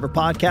Survivor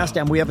podcast,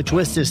 and we have a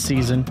twist this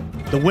season.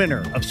 The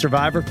winner of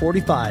Survivor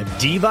 45,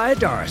 Dee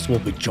Valladares, will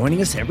be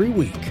joining us every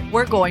week.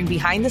 We're going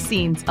behind the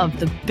scenes of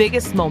the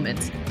biggest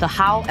moments, the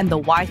how and the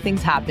why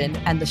things happen,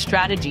 and the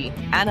strategy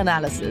and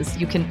analysis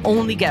you can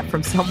only get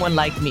from someone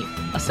like me,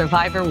 a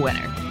Survivor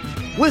winner.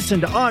 Listen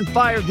to On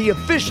Fire, the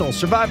official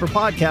Survivor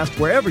podcast,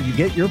 wherever you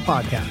get your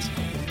podcast.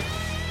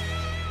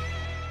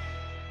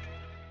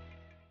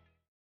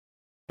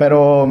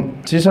 Pero,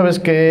 ¿sí sabes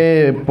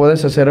qué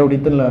puedes hacer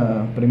ahorita en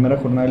la primera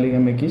jornada de Liga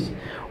MX?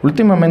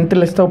 Últimamente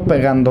le he estado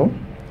pegando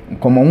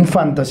como un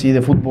fantasy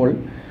de fútbol.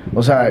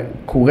 O sea,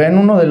 jugué en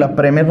uno de la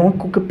Premier, no me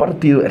acuerdo qué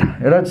partido era.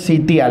 Era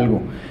City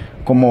algo.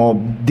 Como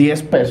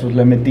 10 pesos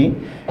le metí.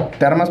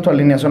 Te armas tu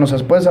alineación, o sea,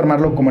 puedes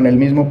armarlo como en el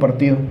mismo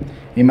partido.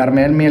 Y me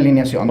armé en mi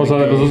alineación. O sea,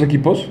 ¿de los dos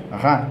equipos?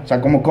 Ajá, o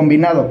sea, como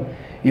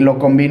combinado. Y lo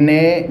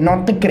combiné,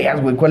 no te creas,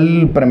 güey,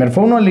 ¿cuál Premier?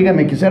 Fue uno de Liga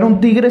MX, era un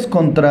Tigres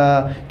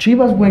contra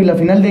Chivas, güey, la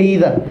final de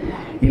ida.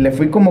 Y le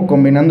fui como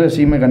combinando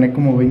así, me gané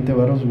como 20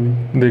 varos, güey.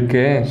 ¿De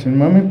qué? Sí,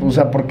 mami, o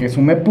sea, porque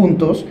sumé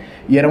puntos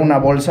y era una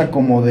bolsa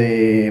como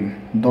de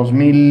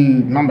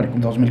 2,000, no hombre,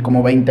 2,000,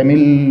 como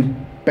 20,000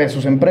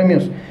 pesos en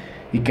premios.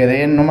 Y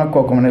quedé, no me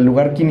acuerdo, como en el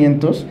lugar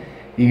 500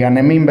 y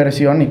gané mi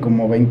inversión y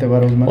como 20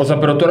 varos más. O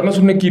sea, pero tú armas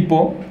un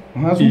equipo.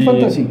 Ajá, es un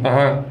fantasy.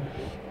 Ajá.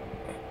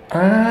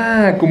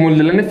 Como el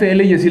de la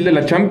NFL y así el de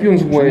la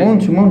Champions,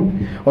 güey. Simón.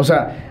 O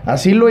sea,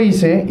 así lo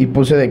hice y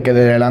puse de que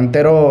de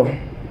delantero...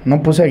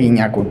 No puse a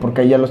Guiñac, güey,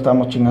 porque ahí ya lo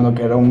estábamos chingando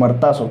que era un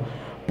muertazo.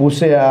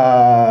 Puse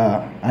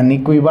a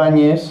Nico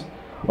Ibáñez.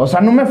 O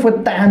sea, no me fue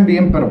tan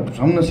bien, pero pues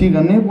aún así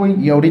gané, güey.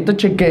 Y ahorita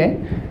chequé,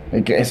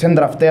 que es en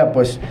Draftea,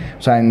 pues.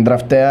 O sea, en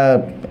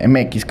Draftea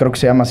MX, creo que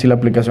se llama así la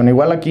aplicación.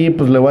 Igual aquí,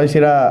 pues le voy a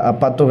decir a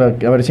Pato a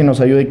ver si nos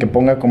ayuda y que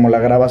ponga como la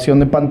grabación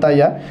de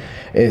pantalla.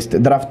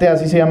 Draftea,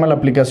 así se llama la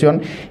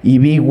aplicación. Y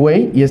vi,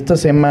 güey, y esta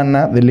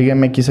semana de Liga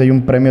MX hay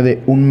un premio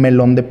de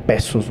 $1,000,000 de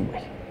pesos,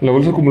 güey. La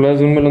bolsa acumulada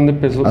es de $1,000,000 de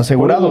pesos.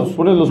 Asegurados.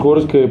 Pones los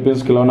jugadores que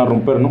piensas que la van a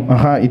romper, ¿no?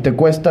 Ajá, y te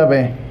cuesta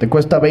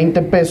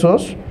 20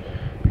 pesos,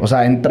 o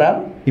sea,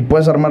 entrar y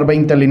puedes armar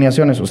 20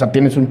 alineaciones. O sea,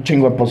 tienes un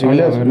chingo de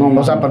posibilidades.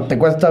 O sea, te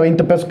cuesta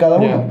 20 pesos cada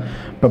uno. Yeah.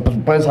 Pero pues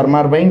puedes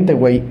armar 20,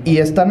 güey. Y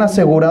están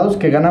asegurados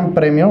que ganan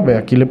premio. Ve,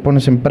 aquí le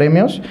pones en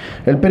premios.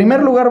 El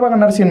primer lugar va a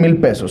ganar 100,000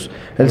 pesos.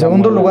 El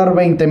segundo lugar,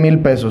 20,000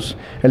 pesos.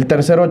 El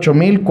tercero,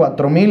 8,000,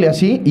 4,000 y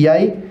así. Y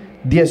hay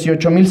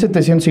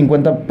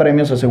 18,750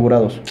 premios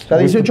asegurados. O sea,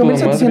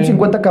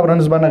 18,750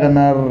 cabrones van a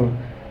ganar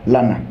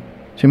lana.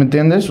 ¿Sí me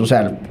entiendes? O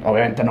sea,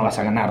 obviamente no vas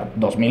a ganar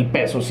 2,000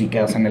 pesos si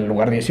quedas en el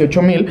lugar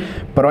 18,000,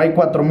 pero hay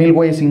 4,000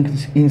 güeyes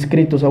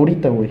inscritos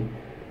ahorita, güey.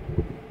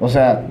 O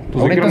sea,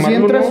 pues ahorita si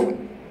entras... ¿no?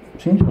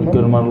 Sí, hay que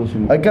armarlo, sí.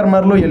 Hay que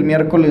armarlo y el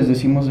miércoles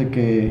decimos de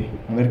que...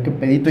 A ver qué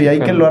pedito. Y ahí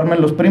que lo armen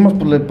los primos,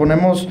 pues le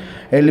ponemos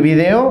el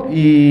video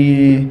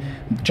y...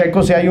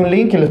 Checo si hay un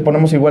link y les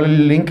ponemos igual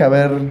el link a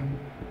ver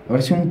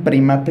si un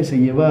primate se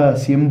lleva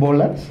 100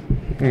 bolas.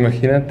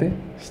 Imagínate.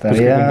 Pues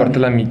que comparte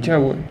la micha,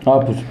 güey.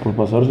 Pues por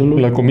pasárselo.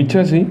 La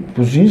comicha, sí.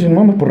 Pues sí, sin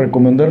mames, por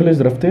recomendarles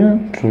draftea.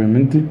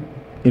 Obviamente.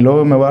 Y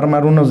luego me va a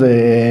armar unos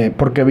de...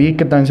 Porque vi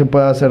que también se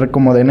puede hacer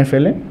como de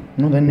NFL.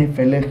 ¿No? De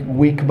NFL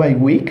week by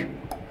week.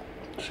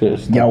 Sí,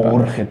 ya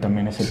urge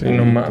también ese sí,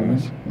 no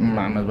mames.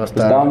 Mames, va a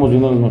estar... Estábamos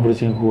viendo las mejores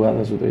 100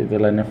 jugadas de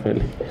la NFL.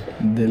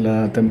 De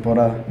la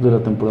temporada. De la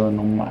temporada,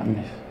 no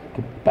mames.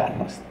 Qué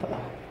perra está.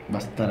 Va a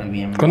estar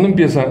bien. ¿Cuándo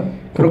empieza?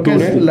 Creo que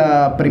 ¿Octubre? es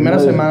la primera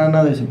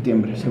semana de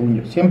septiembre, según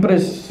yo. Siempre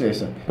es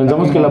esa.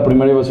 Pensamos que la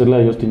primera iba a ser la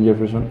de Justin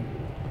Jefferson.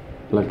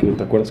 La que,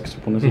 ¿te acuerdas que se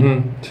pone así?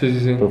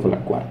 Sí. Pero fue la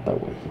cuarta,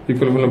 güey. ¿Y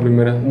cuál fue la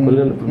primera? ¿Cuál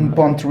era la primera? Un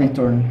punt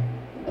return.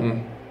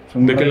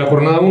 ¿De que la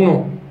jornada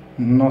 1?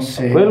 No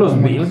sé. ¿Fue de los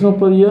Bills, no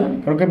podía?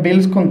 Creo que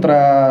Bills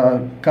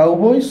contra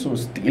Cowboys o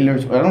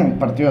Steelers. Era un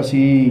partido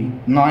así.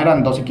 No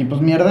eran dos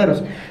equipos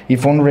mierderos. Y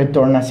fue un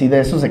return así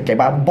de esos de que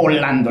va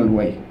volando el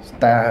güey.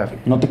 Está.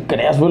 No te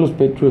creas, fue los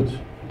Patriots.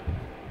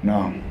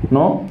 No.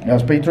 ¿No?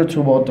 Los Patriots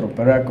hubo otro,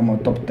 pero era como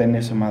top 10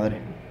 esa madre.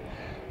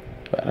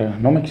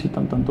 No me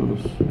excitan tanto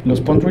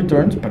los punt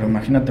returns, pero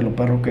imagínate lo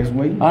perro que es,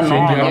 güey. No, sí,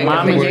 no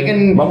mames.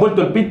 Lleguen Me han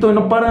vuelto el pito y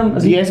no paran.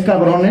 10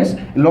 cabrones.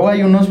 Luego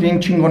hay unos bien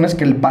chingones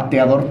que el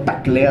pateador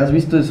taclea. ¿Has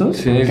visto esos?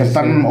 Sí, que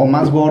están sí. o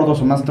más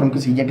gordos o más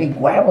troncos y llegan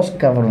huevos,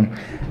 cabrón.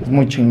 Es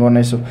muy chingón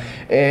eso.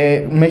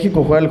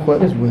 México juega el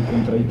jueves, güey,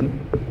 contra Haití.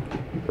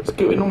 Es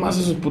que ve nomás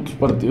esos putos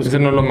partidos. Ese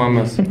no lo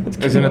mamas.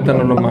 Ese neta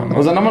no lo mamas.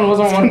 O sea, nada más lo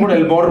vas a mamar por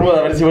el morbo de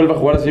a ver si vuelve a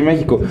jugar así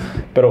México.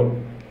 Pero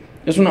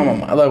es una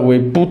mamada,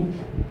 güey.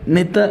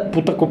 Neta,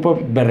 puta copa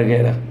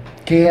verguera.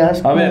 Qué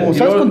asco. A ver,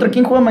 ¿sabes contra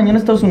quién juega mañana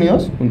Estados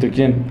Unidos? ¿Contra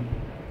quién?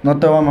 No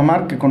te va a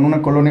mamar, que con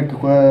una colonia que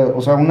juega, o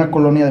sea, una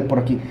colonia de por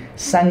aquí.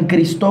 San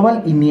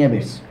Cristóbal y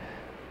Nieves.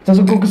 ¿Estás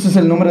seguro que ese es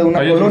el nombre de una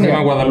Hay otro que colonia? se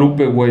llama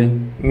Guadalupe, güey.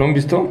 ¿No han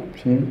visto?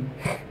 Sí.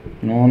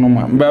 No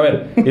mames. A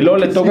ver, y luego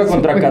le toca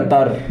contra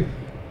Qatar.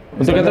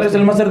 Contra Qatar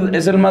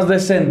es el más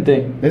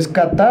decente. Es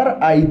Qatar,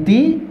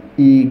 Haití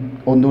y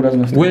Honduras.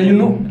 No está. Güey, hay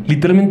uno,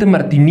 literalmente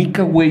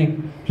Martinica,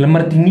 güey. La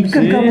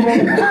Martinica, Sí. cabrón.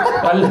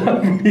 A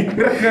la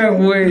verga,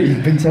 güey.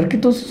 Pensar que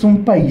todos son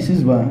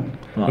países, va.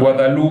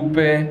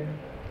 Guadalupe,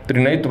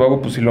 Trinidad y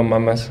Tobago, pues sí lo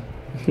mamas.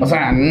 O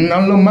sea,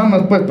 no lo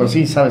mamas, pues, pero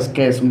sí sabes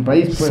que es un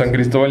país, pues. San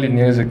Cristóbal y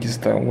Nieves, aquí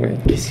está, güey.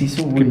 ¿Qué es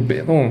eso, ¿Qué güey?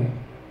 pedo?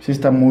 Sí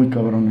está muy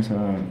cabrón esa...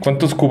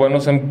 ¿Cuántos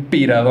cubanos han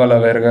pirado a la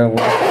verga,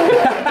 güey?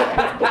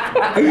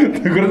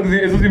 ¿Te acuerdas? Sí,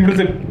 eso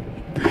siempre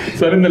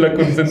salen de la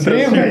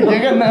concentración. Sí, güey,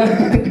 llegan a...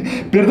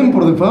 Pierden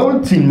por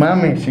default sin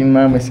mame. O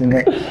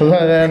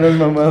sea, ya no es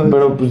mamado.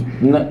 Pero pues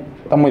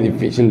está muy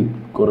difícil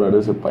correr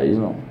ese país,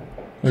 ¿no?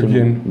 ¿A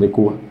quién? De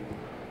Cuba.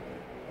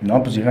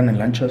 No, pues llegan en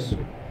lanchas.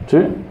 ¿Sí?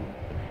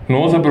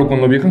 No, o sea, pero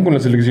cuando viajan con la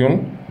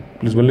selección,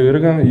 les vale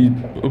verga y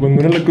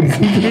abandonan la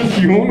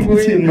concentración, güey.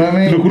 Sin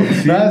mame. Te lo juro que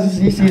sí. Ah,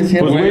 sí, es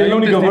cierto. Pues, güey, es la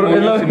única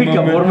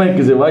forma de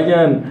que se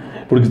vayan.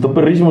 Porque está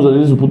perrísimo salir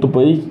de su puto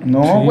país.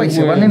 No, Sí, güey,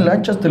 se güey. van en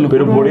lanchas, te lo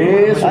Pero juro. por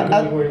eso.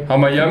 A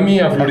Miami,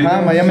 a Florida.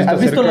 Ajá, Miami. sí está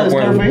 ¿Has visto cerca, la de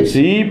güey. Scarface?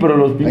 Sí, pero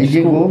los Ahí pinches.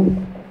 llegó.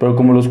 Pero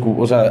como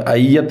o sea,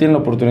 ahí ya tienen la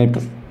oportunidad y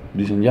pues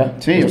dicen ya.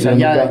 Sí, o sea,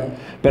 ya.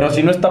 Pero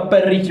si no está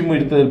perrísimo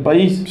irte del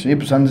país. Sí,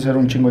 pues han de ser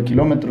un chingo de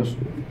kilómetros.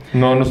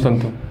 No, no es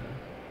tanto.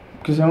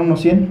 Que sean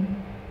unos 100.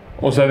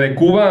 O sea, de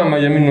Cuba a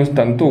Miami no es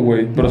tanto,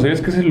 güey. Pero ¿sabías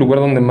que es el lugar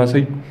donde más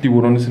hay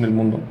tiburones en el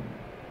mundo?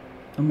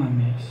 No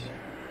mames.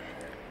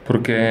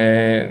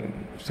 Porque,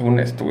 según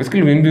esto, es que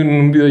lo vi en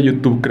un video de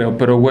YouTube, creo.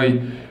 Pero, güey,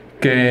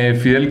 que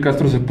Fidel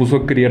Castro se puso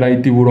a criar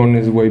ahí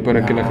tiburones, güey,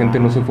 para que la gente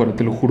no se fuera,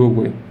 te lo juro,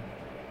 güey.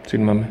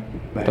 Sin mame.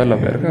 Está la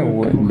verga,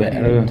 güey.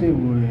 Verga.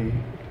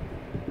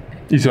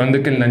 Y se van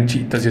de que en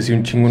lanchitas y así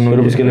un chingo, ¿no?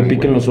 Pero pues que le piquen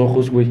güey. los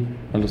ojos, güey,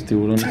 a los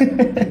tiburones.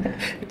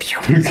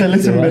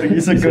 Sales en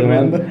vergüenza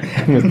corriendo.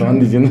 Me estaban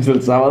diciendo eso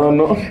el sábado,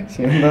 ¿no?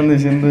 Se andan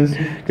diciendo eso.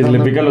 Que se le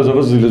pican los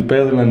ojos y les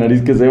pegas en la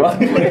nariz que se va.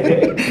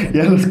 Y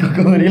a los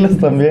cocodrilos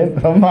también.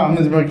 No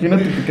mames,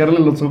 imagínate picarle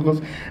los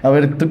ojos. A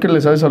ver, ¿tú qué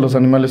le sabes a los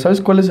animales? ¿Sabes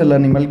cuál es el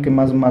animal que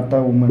más mata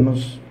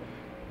humanos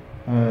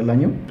al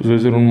año? Pues debe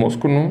ser un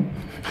mosco, ¿no?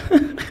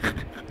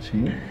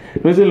 Sí.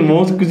 No es el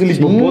mosco, es el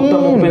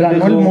hipopótamo, Sí, ganó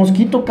pendejo. el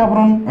mosquito,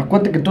 cabrón.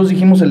 Acuérdate que todos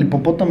dijimos el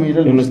hipopótamo y era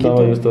el Yo no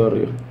mosquito. yo estaba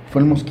arriba.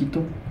 Fue el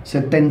mosquito.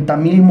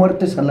 70,000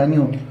 muertes al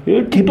año.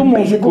 El ¿Qué puto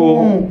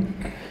mosco.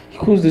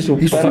 Hijos de su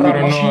Y su perra.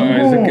 Pero no, chingo.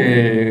 es de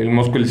que el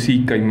mosco, el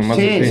Zika y mamás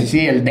Sí, así. sí,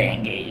 el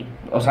dengue.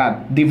 O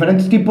sea,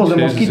 diferentes tipos de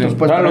Sí, mosquitos. sí.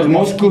 Pues, Ah, pero los el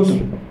moscos.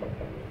 mosquito.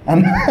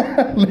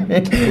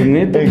 Ándale.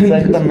 Neta.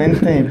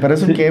 Exactamente. ¿Para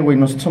eso qué, güey?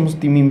 Nosotros somos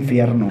team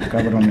infierno,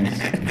 cabrones.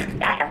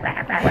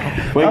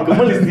 Güey,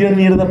 ¿cómo les tiran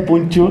mierda a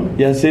Poncho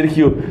y a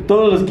Sergio?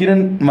 Todos los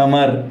quieren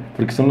mamar,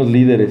 porque son los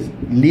líderes.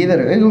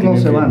 Líder, ellos no Tienen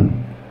se que- van.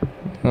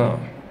 No.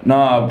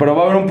 No, pero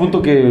va a haber un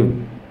punto que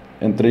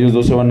entre ellos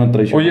dos se van a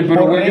traicionar. Oye,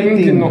 pero Por güey, yo no rating.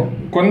 entiendo.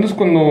 ¿Cuándo es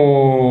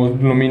cuando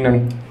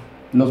nominan?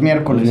 Los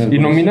miércoles. Y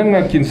nominan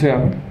a quien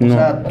sea. O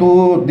sea,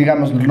 tú,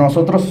 digamos,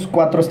 nosotros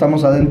 4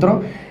 estamos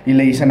adentro y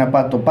le dicen a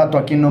Pato, Pato,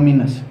 ¿a quién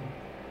nominas?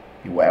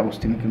 Y huevos,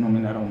 tiene que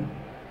nominar a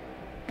uno.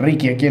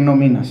 Ricky, ¿a quién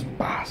nominas?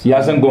 Paz. Y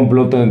hacen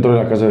complot dentro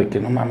de la casa de que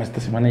no mames, esta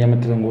semana ya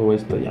metes un huevo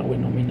esto, ya güey,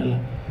 nomínala.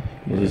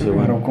 Y así se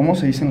van. Pero ¿cómo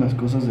se dicen las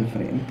cosas de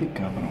frente,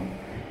 cabrón?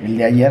 El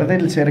de ayer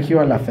del Sergio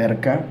a la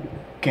Ferca,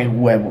 qué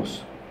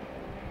huevos.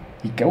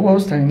 Y qué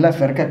huevos también la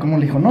Ferca, como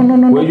le dijo, no,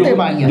 Güey, no te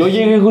vayas. Yo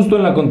llegué justo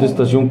en la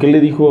contestación. ¿Qué le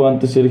dijo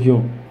antes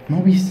Sergio?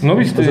 ¿No viste? ¿No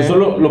viste? O sea,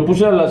 solo lo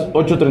puse a las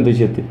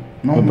 8:37.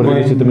 No, me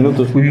perdí 7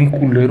 minutos. Fui bien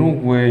culero,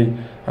 güey.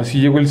 Así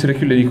llegó el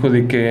Sergio y le dijo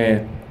de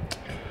que...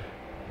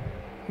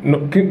 No,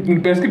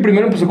 pero es que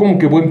primero empezó como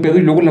que buen pedo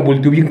y luego la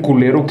volteó bien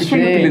culero. ¿Qué fue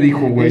lo que le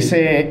dijo, güey?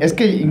 Es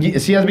que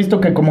sí has visto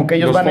que como que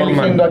ellos Los van forman.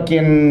 eligiendo a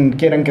quien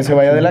quieren que se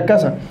vaya de la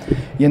casa.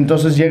 Y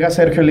entonces llega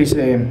Sergio y le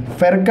dice,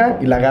 Ferca,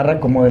 y la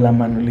agarra como de la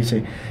mano. Le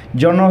dice,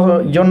 yo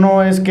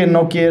no es que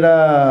no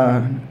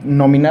quiera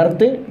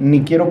nominarte,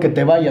 ni quiero que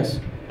te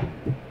vayas.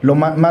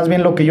 Más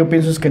bien lo que yo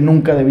pienso es que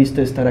nunca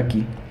debiste estar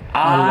aquí.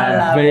 ¡Ah,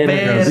 la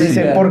verga!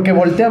 Dice, porque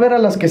volteé a ver a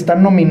las que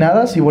están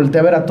nominadas y volteé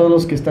a ver a todos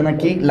los que están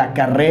aquí, la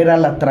carrera,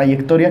 la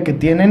trayectoria que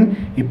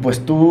tienen, y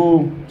pues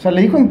tú... O sea,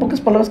 le dijo en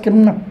pocas palabras que era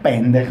una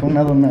pendeja,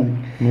 una donada.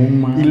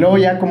 No mames. Y luego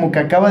ya como que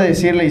acaba de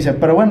decirle, dice,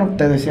 pero bueno,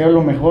 te deseo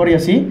lo mejor y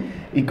así,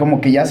 y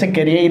como que ya se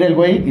quería ir el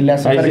güey y le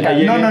hace...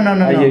 Ahí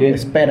llegué.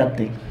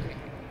 Espérate.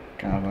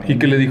 Cabrón. ¿Y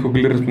qué le dijo?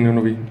 ¿Qué le respondió?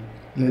 No vi.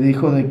 Le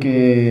dijo de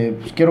que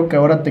pues, quiero que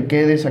ahora te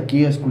quedes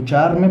aquí a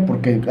escucharme,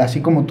 porque así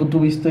como tú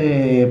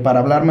tuviste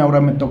para hablarme,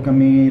 ahora me toca a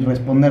mí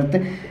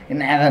responderte. Y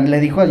nada, le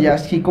dijo ya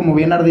así como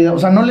bien ardida. O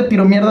sea, no le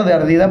tiró mierda de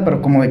ardida,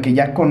 pero como de que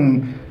ya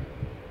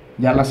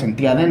la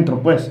sentía adentro,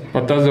 pues.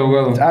 Patadas de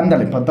ahogado.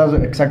 Ándale,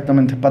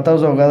 exactamente,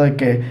 patadas de ahogado de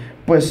que,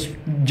 pues,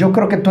 yo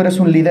creo que tú eres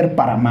un líder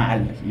para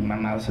mal. Y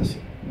mamadas así.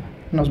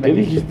 Nos ¿Qué vemos.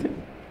 dijiste?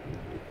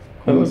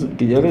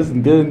 ¿Que ya la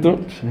sentía adentro?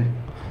 Sí.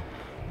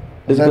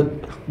 O sea,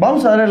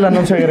 vamos a dar el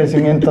anuncio de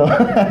agradecimiento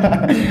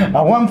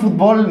a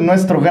OneFootball,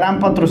 nuestro gran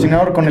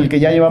patrocinador con el que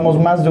ya llevamos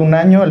más de un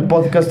año. El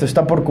podcast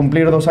está por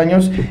cumplir 2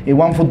 años y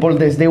OneFootball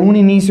desde un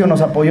inicio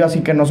nos apoyó,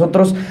 así que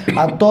nosotros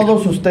a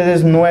todos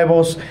ustedes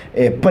nuevos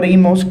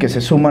primos que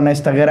se suman a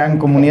esta gran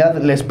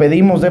comunidad les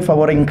pedimos de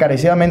favor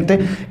encarecidamente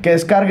que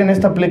descarguen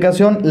esta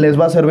aplicación. Les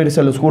va a servir,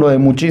 se los juro, de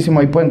muchísimo.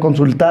 Ahí pueden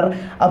consultar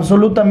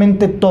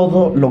absolutamente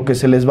todo lo que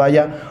se les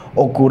vaya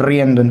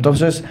ocurriendo.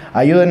 Entonces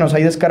ayúdenos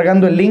ahí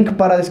descargando. El link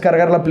para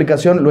descargar la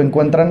aplicación lo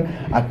encuentran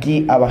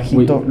aquí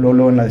abajito,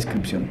 Lolo, en la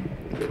descripción.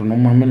 Pero no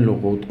mames lo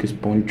goat que es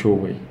Poncho,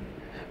 güey.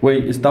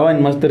 Güey, estaba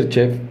en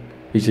Masterchef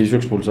y se hizo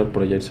expulsar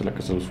por allá irse a la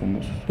casa de los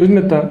famosos. Es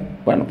neta.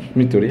 Bueno, pues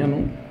mi teoría, ¿no?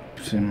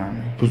 Sí, mami.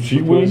 Pues sí,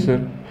 Puede güey. ser.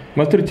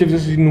 Masterchef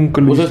así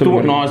nunca lo O sea, hice, estuvo...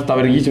 güey. No, está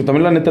verguísimo.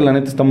 También la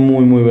neta está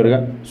muy, muy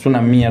verga. Es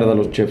una mierda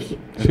los chefs.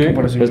 Sí,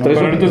 por eso Les no. traes pero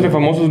un- ahorita es de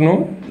famosos,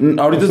 ¿no?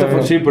 Ahorita O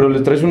sea, sí, pero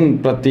les traes un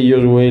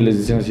platillos, güey, y les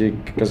dicen así,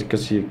 que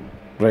casi,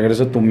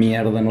 regresa a tu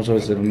mierda, no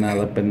sabes hacer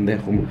nada,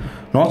 pendejo.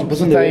 No, se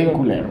pasan de Está bien verga.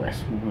 culero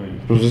eso, güey.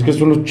 Pues es que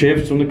son los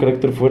chefs, son de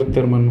carácter fuerte,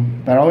 hermano.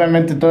 Pero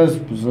obviamente todo es,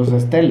 pues, o sea,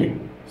 es tele.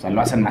 O sea, lo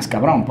hacen más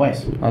cabrón,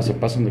 pues. Ah, se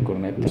pasan de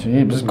corneta. Sí,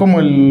 pues es como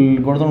el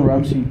Gordon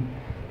Ramsay.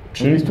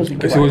 Sí. ¿Has visto así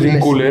Ese güey es bien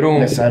culero,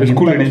 es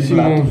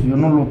culerísimo. Yo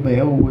no lo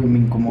veo, güey, me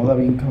incomoda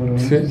bien, cabrón.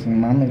 Sí.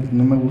 Mames,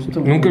 no me gusta,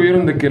 güey. Nunca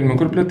vieron de que el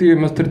mejor platillo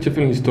de Masterchef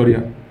en la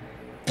historia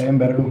Está bien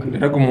verga, güey.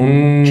 era como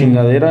un...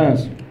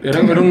 Chingaderas.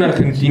 Era un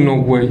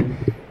argentino, güey.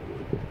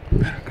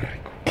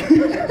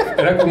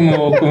 Era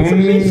como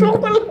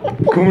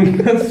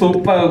una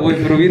sopa, güey,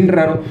 pero bien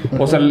raro.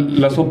 O sea,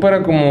 la sopa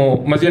era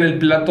como... Más bien el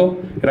plato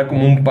era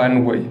como un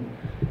pan, güey.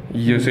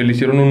 Y se le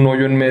hicieron un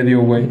hoyo en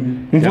medio, güey.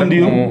 ¿Un Era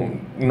fundido?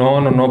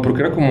 No,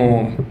 porque era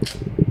como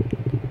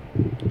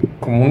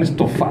un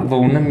estofado,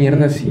 una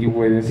mierda así,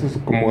 güey. De esos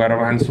como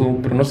garbanzo.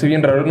 Pero no sé,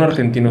 bien raro. Era un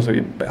argentino, se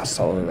veía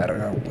pasado de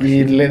verga, güey.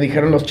 Y le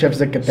dijeron los chefs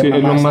de que te Sí, es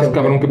lo mamaste, más güey.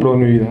 cabrón que he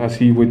probado en mi vida.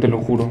 Así, güey, te lo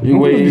juro. Y ¿Nunca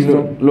lo has güey,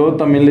 visto? luego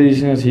también le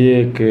dicen así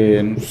de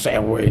que, no sé,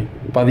 güey,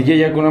 Padilla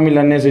ya con una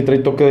milanesa y trae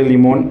toque de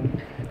limón.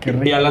 Qué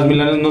rico. Y a las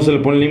milanesas no se le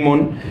pone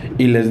limón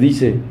y les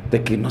dice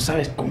de que no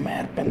sabes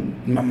comer,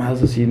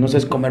 mamadas así, no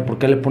sabes comer, ¿por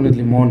qué le pones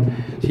limón?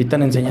 ¿Si te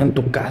han enseñado en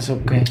tu casa o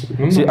qué?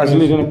 No Sí, mames. así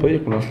le dijeron a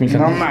Padilla con las No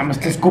milanesas. mames,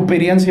 te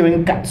escupirían si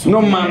ven catsup.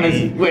 No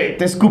mames, güey.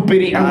 Te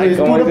escupirían, Ay, güey. Es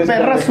cómo puro dices,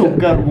 perra pendejo.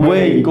 azúcar,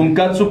 Güey, güey. con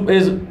catsup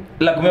es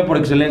la comida por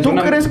excelencia. ¿Tú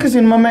crees que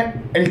sin mame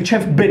el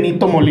chef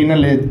Benito Molina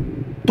le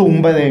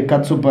tumba de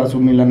catsup a su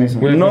milanesa?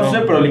 Güey, No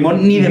sé, pero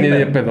limón ni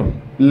de pedo.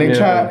 Le Ni de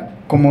echa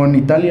como en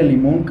Italia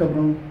limón,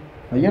 cabrón.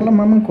 Allá la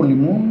maman con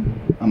limón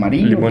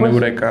amarillo, limón pues.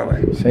 eureka, güey.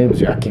 Sí, pues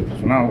ya aquí,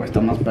 pues no, güey,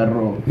 está más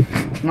perro.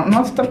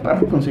 No está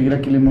perro conseguir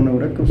aquí limón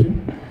eureka, ¿sí?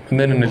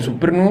 Venden en el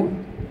súper, ¿no?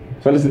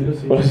 ¿Cuál es el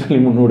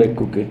limón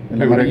ureco qué?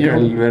 El Eureka, amarillo.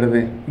 el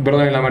verde.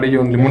 Perdón, el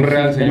amarillo. Limón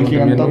real se El llama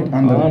también, gigantón, ¿no?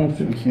 ándale. Ah, no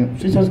sé. El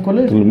gigante. ¿Sí sabes cuál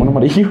es? El limón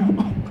amarillo.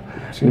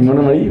 Limón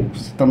amarillo.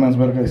 Pues está más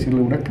verga decirle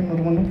eureka, ¿no,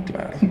 hermano?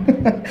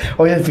 Claro.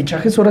 Oye, el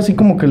fichaje es ahora sí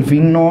como que el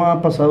fin no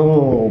ha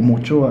pasado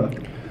mucho a...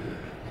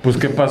 Pues,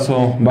 ¿qué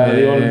pasó?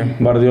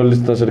 Bardiol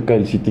está cerca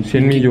del City.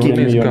 100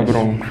 millones,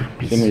 cabrón.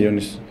 100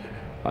 millones.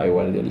 Ay,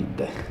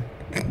 Guardiolita.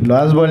 Lo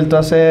has vuelto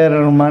a hacer,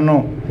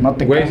 hermano. No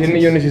te Güey, canses. 100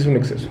 millones sí es un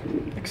exceso.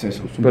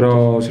 Exceso.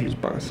 Pero si los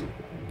pagas.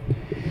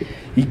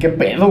 ¿Y qué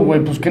pedo,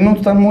 güey? Pues que no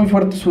está muy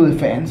fuerte su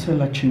defensa,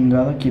 la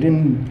chingada.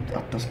 Quieren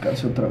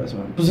atascarse otra vez,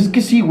 güey. Pues es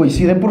que sí, güey.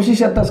 Si de por sí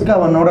se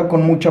atascaban, ahora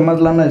con mucha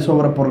más lana de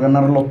sobra por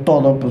ganarlo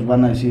todo, pues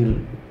van a decir...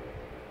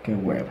 Qué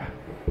hueva.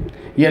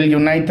 Y el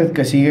United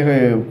que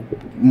sigue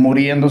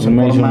muriéndose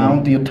por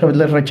Mount y otra vez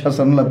le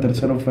rechazaron la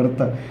tercera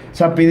oferta. O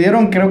sea,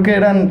 pidieron, creo que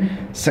eran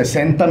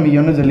 60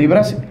 millones de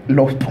libras,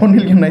 lo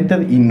pone el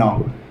United y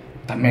no.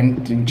 También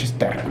pinches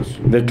tercos.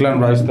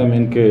 Declan Rice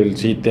también, que el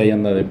City ahí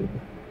anda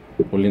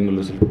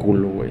oliéndoles el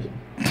culo, güey.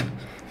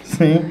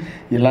 Sí,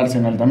 y el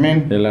Arsenal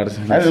también. El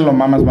Arsenal. A veces lo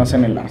mamas más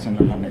en el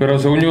Arsenal, la neta. Pero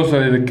según yo, o sea,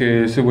 de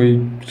que ese güey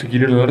se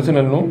quiere ir al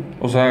Arsenal, ¿no?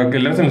 O sea, que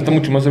el Arsenal está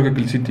mucho más cerca que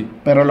el City.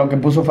 Pero lo que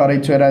puso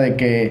Faricho era de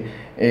que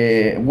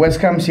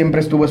West Ham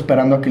siempre estuvo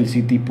esperando a que el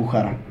City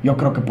pujara. Yo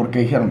creo que porque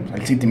dijeron,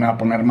 el City me va a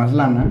poner más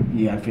lana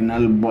y al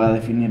final voy a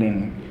definir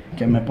en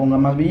que me ponga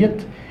más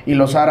billete. Y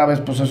los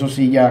árabes, pues eso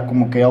sí, ya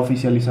como que ya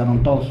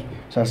oficializaron todos.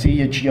 O sea, sí,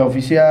 ya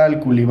oficial,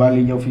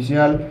 Koulibaly ya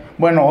oficial.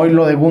 Bueno, hoy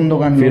lo de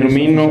Gundogan.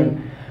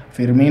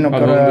 Firmino, que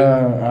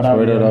era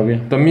Arabia.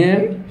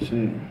 ¿También?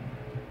 Sí.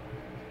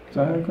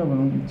 ¿Sabes,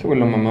 cabrón? Ese güey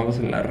lo mamabas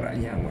en la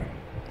raya,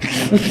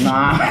 güey.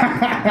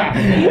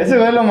 No. Ese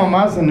güey lo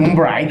mamabas en un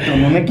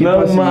Brighton, un equipo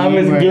así,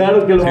 mames, güey.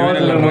 claro que lo Sí,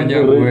 mamabas en la la raya,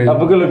 raya, güey. ¿A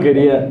poco lo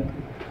quería?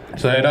 O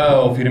sea, era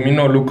o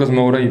Firmino o Lucas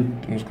Moura y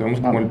nos quedamos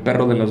como el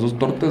perro de las dos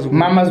tortas, güey.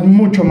 Mamas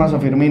mucho más a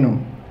Firmino.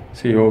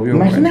 Sí, obvio.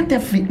 Imagínate a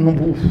Firmino.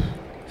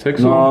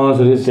 Sexo. No,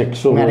 sería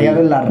sexo, Me haría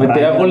de la Metía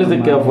raya, goles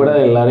de que afuera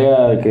del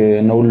área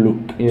que no look.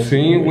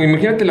 Sí, güey,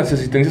 imagínate las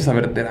asistencias a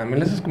Verterame,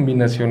 esas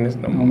combinaciones,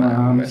 no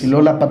mames. Y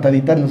luego la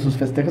patadita en sus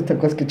festejos, ¿te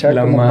acuerdas que echaba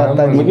La como mamas,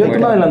 patadita? Imagínate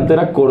una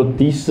delantera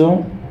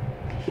Cortizo,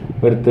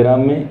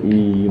 Verterame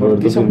y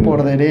Cortizo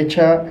por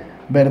derecha,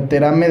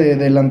 Verterame de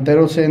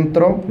delantero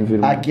centro,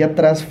 Firmino. aquí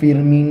atrás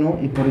Firmino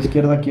y por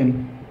izquierda ¿quién?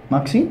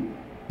 ¿Maxi?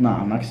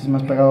 No, Maxi es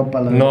más pegado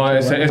para la No,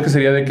 derecha. es que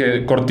sería de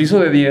que Cortizo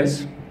de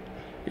 10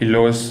 y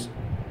luego es...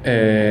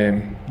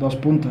 2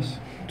 puntas.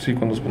 Sí,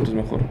 con 2 puntos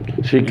mejor.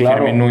 Sí, Y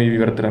claro. Firmino y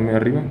Verterame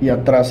arriba. Y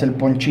atrás el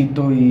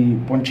Ponchito,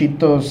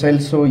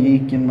 Celso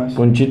y ¿quién más?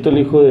 Ponchito, el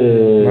hijo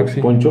de Maxi.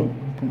 Poncho.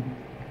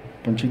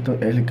 Ponchito,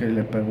 el que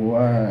le pegó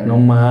a... No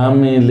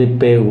mames, le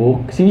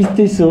pegó. ¿Sí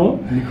viste eso?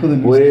 El hijo de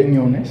Luis Güey,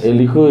 Quiñones.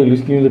 El hijo de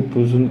Luis Quiñones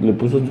le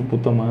puso en su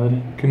puta madre.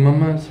 ¿Qué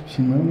mamás?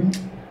 Sí, mami.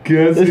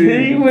 ¿Qué hace?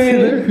 Sí, güey.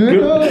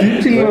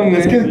 Sí,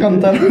 es que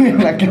contaron en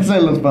la casa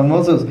de los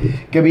famosos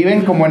que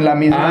viven como en la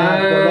misma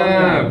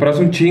colonia. Pero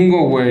hace un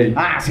chingo, güey.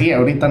 Ah, sí,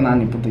 ahorita nada,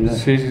 ni puta idea.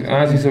 Sí, sí.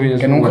 Ah, sí sabía eso.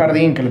 Que en un güey.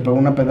 jardín que le pegó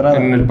una pedrada.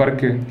 En el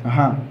parque.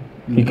 Ajá.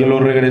 Y que lo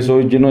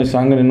regresó lleno de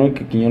sangre, ¿no? Y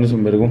que Quiñones se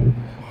envergó.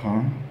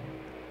 Ajá.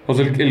 O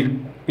sea, el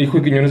hijo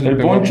de Quiñones El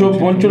pegó a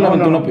Poncho le No,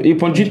 aventó no. una... Y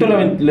Ponchito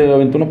le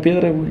aventó una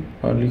piedra, güey,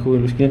 al hijo de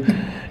Luis Quiñones.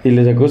 Y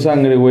le sacó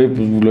sangre, güey,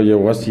 pues lo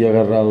llevó así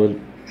agarrado el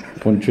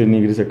Poncho de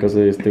Nigris a casa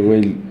de este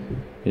güey.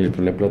 Y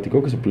le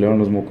platicó que se pelearon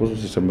los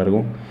mocosos y se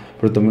envergó.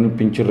 Pero también el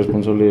pinche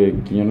responsable de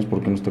Quiñones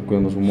porque no está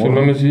cuidando a su Sí, morro.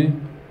 mames, sí.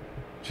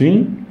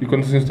 ¿Sí? ¿Y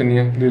cuántos años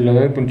tenía? ¿De la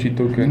edad de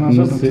Ponchito o qué? No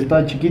sé, porque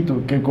estaba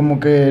chiquito, que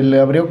como que le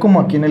abrió como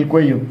aquí en el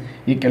cuello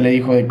y que le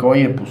dijo de que,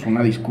 oye, pues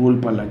una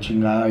disculpa, la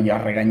chingada, ya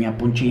regañé a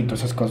Ponchito,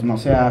 esas cosas no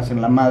se hacen,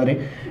 la madre,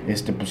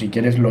 pues si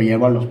quieres lo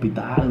llevo al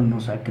hospital,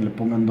 no sé, que le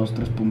pongan 2,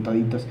 3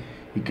 puntaditas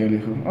y que le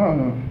dijo,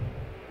 no,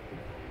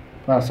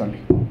 pásale.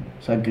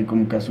 O sea, que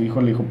como que a su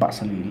hijo le dijo,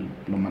 pásale y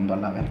lo mandó a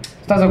la verga.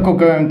 ¿Estás de acuerdo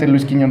que obviamente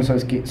Luis Quiñones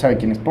sabe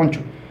quién es Poncho?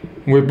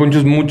 Güey, Poncho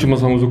es mucho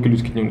más famoso que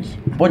Luis Quiñones.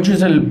 Poncho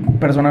es el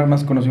personaje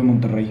más conocido de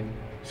Monterrey.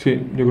 Sí,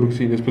 yo creo que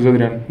sí, después de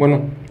Adrián. Bueno.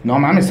 No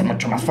mames, es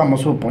mucho más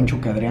famoso Poncho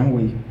que Adrián,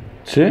 güey.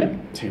 ¿Sí?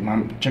 Sí,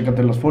 man,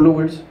 chécate los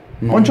followers.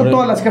 No, Poncho, hombre.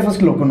 todas las jefas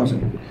lo conocen.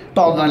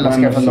 Todas las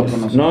jefas lo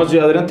conocen. No, sí,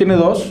 Adrián tiene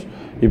 2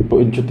 y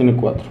Poncho tiene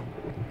 4.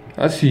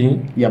 Ah, sí.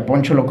 Y a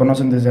Poncho lo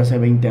conocen desde hace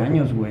 20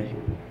 años, güey.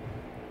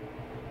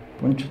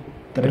 Poncho,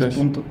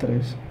 3.3.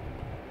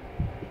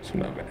 Es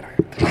una verga.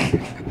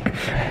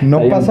 No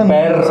Está pasan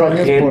bien los perro años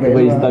jeta, por él.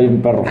 güey, ¿verdad? está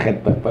bien perro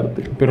jeta,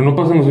 aparte. Pero no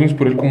pasan los años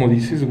por él como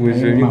dices, güey.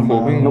 Se ve bien mamá.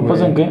 joven. ¿No güey.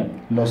 pasan qué?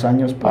 Los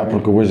años por él.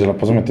 Porque, güey, se la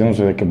pasa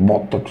metiéndose de que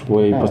botox,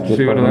 güey, pastillas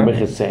sí, para no ¿verdad?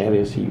 envejecer y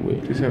así, güey.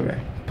 Sí se ve.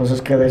 Pues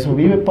es que de eso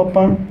vive,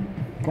 papá.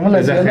 ¿Cómo le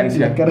Es de hacía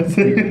agencia. la cara?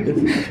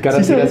 Cara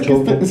 ¿Sí sabes, tira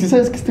choco. sí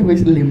sabes que este güey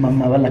le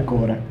mamaba la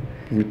cobra.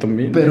 A mí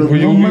también. Pero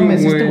Güey, no obvio,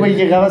 mames, güey. este güey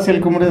llegaba hacia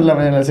el cumbre de la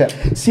mañana y decía,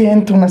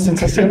 siento una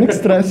sensación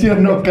extraña, ¿sí o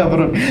no,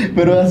 cabrón?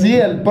 Pero así,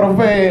 el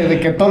profe, de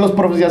que todos los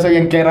profes ya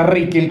sabían que era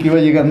Ricky el que iba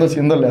llegando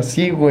haciéndole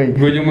así, güey.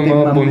 Güey, yo me Te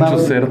mamaba mamaba, Poncho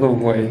güey. Cerdo,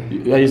 güey.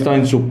 Y ahí estaba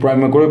en su prime,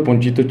 me acuerdo de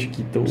Ponchito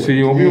chiquito, güey.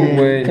 Sí, obvio,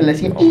 güey. Que le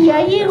decían, y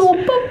ya llegó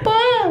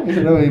papá. Y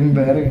era bien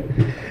verga.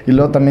 Y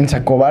luego también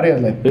sacó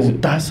varias, de Ese-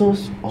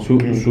 putazos. ¿o Su,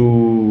 qué?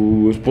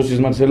 su esposa es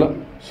Marcela.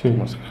 Sí.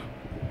 Marcela.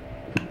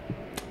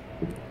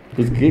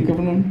 Pues qué,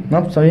 cabrón. No,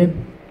 pues está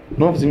bien.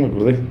 No, pues sí me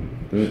acordé.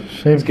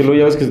 Sí. Es que luego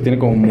ya ves que se tiene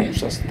como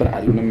musa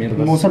astral, una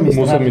mierda. Musa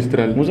Mistral. Musa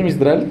Mistral. ¿Musa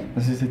Mistral?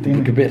 Así se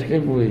tiene. ¿Qué verga,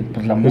 güey?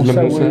 Pues la Es musa,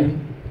 la musa. güey.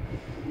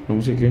 ¿La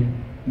musa qué?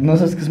 ¿No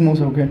sabes qué es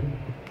musa o qué?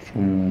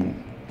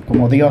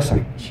 Como diosa.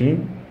 ¿Sí?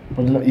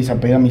 Pues y se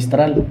apellida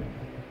Mistral.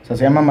 O sea,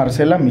 se llama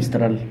Marcela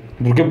Mistral.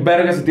 ¿Por qué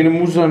verga se tiene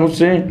musa? No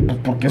sé. Pues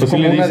porque es Pues sí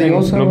como le una dicen,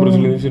 diosa. no, pero sí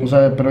güey. le dicen. O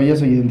sea, pero ella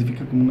se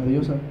identifica como una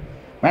diosa.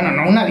 Bueno,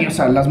 no una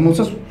diosa. Las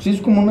musas sí es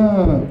como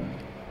una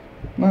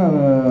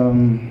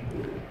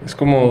Es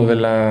como de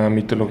la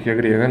mitología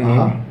griega, ¿no?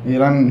 Ajá.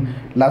 Eran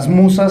las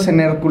musas en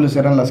Hércules,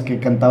 eran las que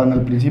cantaban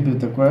al principio,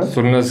 ¿te acuerdas?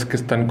 Son las que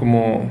están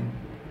como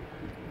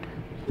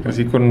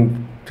así con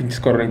pinches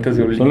corrientes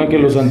de olivo. Son las que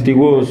los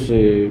antiguos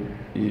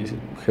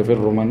jefes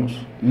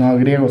romanos. No,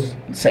 griegos.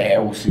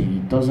 Zeus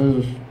y todos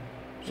esos.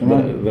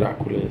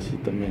 Drácula y así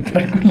también.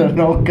 Drácula,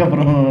 no,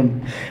 cabrón.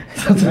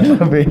 Eso es de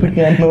la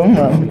verga, no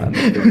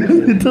mames.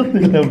 Eso es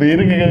de la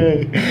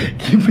verga.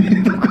 ¿Qué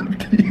pedo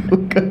contigo,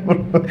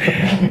 cabrón?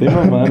 Estoy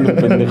mamando,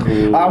 pendejo.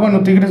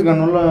 Bueno, Tigres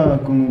ganó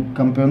como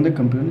campeón de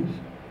campeones.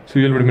 Sí,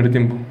 el primer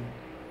tiempo.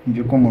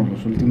 Yo como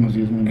los últimos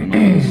 10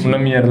 minutos. Una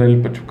mierda el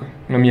Pachuca.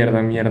 Una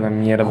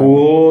mierda.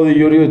 Jugó Di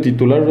Llorio de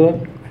titular, ¿verdad?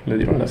 Le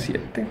dieron las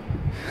 7.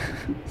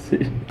 Sí.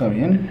 ¿Está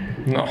bien?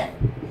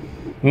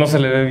 No se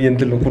le ve bien,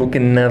 te lo juro que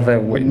nada,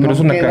 güey. No pero es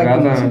una queda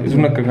cagada. como Es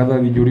una cagada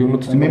de Llorio. No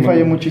te estoy ¿También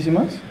mamando. falló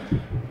muchísimas?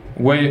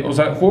 Güey, o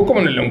sea, jugó como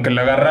en el León, que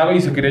le agarraba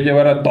y se quería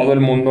llevar a todo el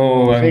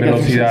mundo en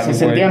velocidad, Se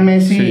sentía güey.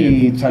 Messi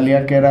Sí. y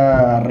salía que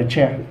era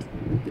Rechea.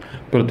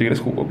 Pero Tigres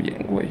jugó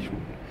bien, güey.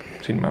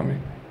 Sin mame.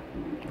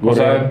 O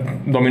sea,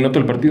 dominó todo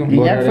el partido. ¿Y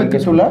ya fue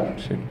titular?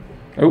 Sí.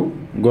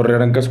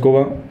 Gorrearán en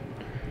Cascoba.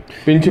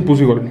 Pinche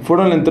puso y gol.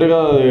 Fueron la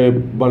entrega de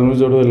balones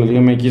de oro de la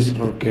Liga MX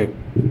porque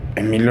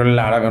Emilio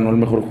Lara ganó el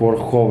mejor jugador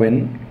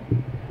joven.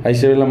 Ahí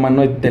se ve la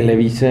mano de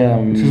Televisa.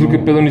 ¿Eso qué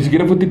pedo? Ni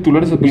siquiera fue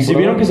titular esa temporada. Y si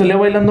vieron que salía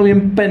bailando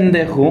bien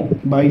pendejo.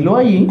 Bailó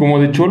ahí. Como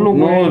de cholo,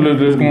 güey.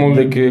 No, como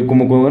de que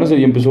como cuando ganas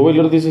y empezó a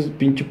bailar de ese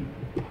pinche.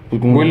 Pues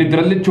como... Güey,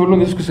 literal de cholo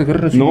de esos que se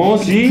agarran así. No,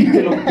 sí,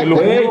 te lo juro,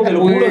 te lo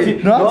juro. güey. Sí.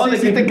 No, sí, de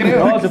sí que- te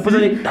creo. No, se puso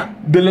así.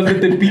 De los de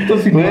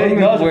Tepitos y Güey,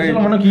 no, se puso la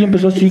mano aquí y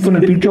empezó así con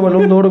el pinche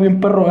balón de oro bien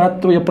perro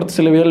gato. Y aparte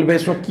se le veía el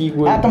beso aquí,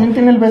 güey. También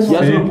tiene el beso. Ya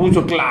se lo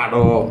puso,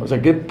 claro. O sea,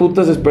 ¿qué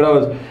putas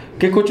esperabas?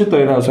 ¿Qué coche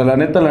traerá? O sea, la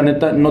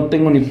neta, no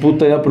tengo ni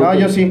puta idea. Pero No,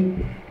 yo sí.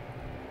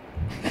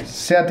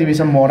 Sea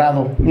Ibiza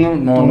morado. No,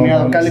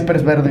 Tuneado, mames.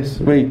 calipers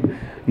verdes. Güey.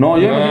 No,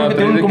 yo imagino que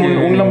tienen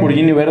como un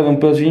Lamborghini verde, un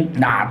pedo así.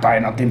 Nah,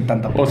 todavía no tiene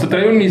tanta. O sea,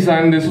 trae un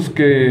Nissan de esos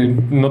que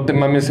no te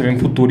mames, se ven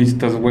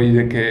futuristas, güey.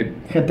 De que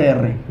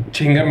GTR.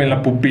 chingame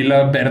la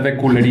pupila verde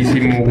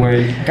culerísimo,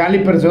 güey.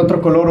 Calipers de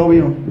otro color,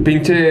 obvio.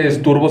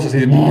 Pinches turbos así.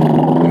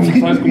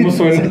 ¿Sabes cómo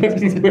suena?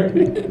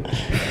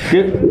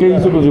 ¿Qué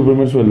hizo con su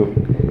primer sueldo?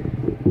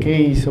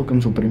 ¿Qué hizo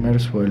con su primer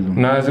sueldo?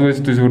 Nada, ese güey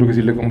estoy seguro que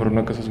sí le compró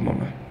una casa a su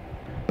mamá.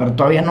 Pero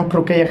todavía no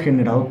creo que haya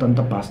generado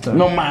tanta pasta.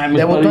 No mames.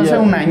 Debutó hace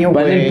un año,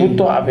 Vale güey. el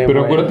puto ave, Pero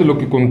güey. acuérdate lo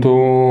que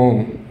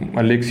contó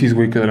Alexis,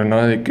 güey, que de la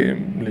nada de que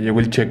le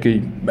llegó el cheque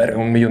y verga,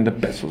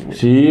 $1,000,000, güey.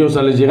 Sí, o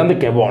sea, les llegan de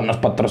que bonos,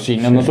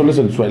 patrocinios, no solo es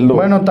el sueldo.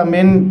 Bueno,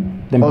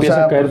 también. Te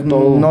empieza a caer pues,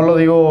 todo. No lo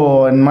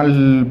digo en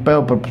mal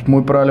pedo, pero pues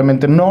muy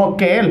probablemente. No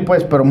que él,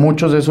 pues, pero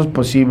muchos de esos,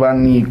 pues sí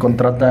van y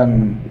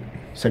contratan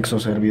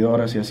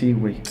sexoservidoras y así,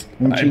 güey.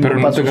 Un Ay, chingo pero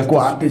no para te sus gastas-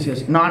 cuates y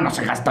así. No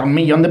se gasta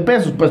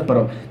 $1,000,000, pues,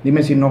 pero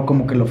dime si no,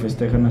 como que lo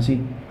festejan así.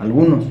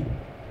 Algunos.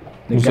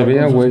 De No que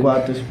sabía, con sus güey.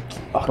 cuates.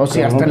 O si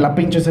cabrón. hasta en la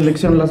pinche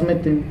selección las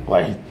meten.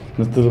 Güey,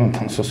 no estás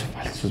levantando esos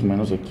falsos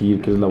menos aquí,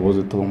 que es la voz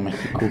de todo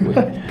México, güey.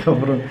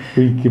 Cabrón.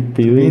 Uy, qué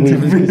pedo, güey.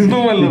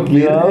 No me lo ¿De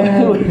qué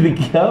habla, güey? ¿De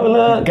qué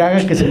habla?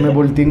 Caga que se me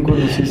volteen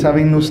cuando sí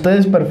saben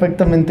ustedes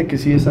perfectamente que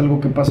sí es algo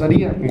que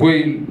pasaría.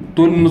 Güey,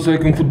 todo el mundo sabe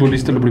que un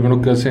futbolista lo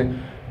primero que hace,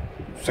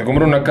 se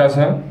compra una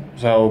casa, o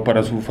sea, o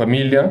para su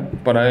familia,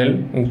 para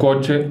él, un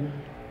coche.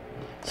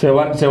 Se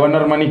van a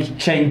Armani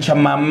Exchange a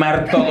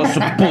mamar todo su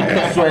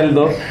puto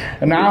sueldo.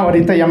 No,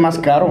 ahorita ya más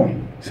caro.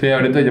 Sí,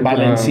 ahorita ya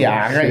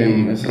Balenciaga sí,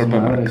 y esas ropa de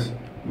marca. madres.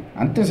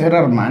 Antes era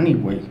Armani,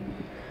 güey.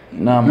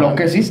 No, Lo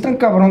que sí están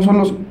cabrón son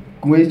los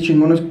güeyes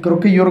chingones. Creo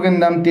que Jürgen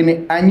Damm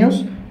tiene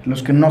años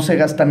los que no se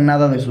gastan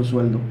nada de su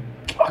sueldo.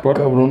 ¿Por?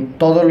 cabrón.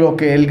 Todo lo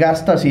que él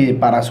gasta así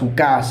para su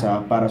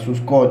casa, para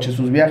sus coches,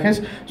 sus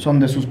viajes, son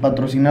de sus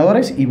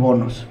patrocinadores y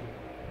bonos.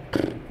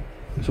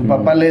 Su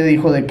papá le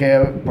dijo de que,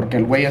 porque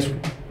el güey es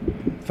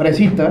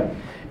fresita,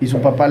 y su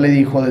papá le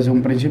dijo desde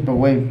un principio,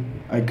 güey,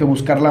 hay que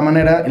buscar la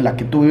manera en la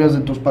que tú vivas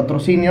de tus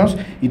patrocinios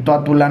y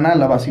toda tu lana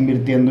la vas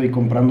invirtiendo y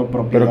comprando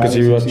propiedades. Pero que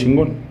si vivas así.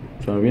 chingón.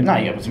 O sea, bien. No,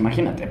 ya pues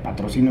imagínate,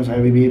 patrocinios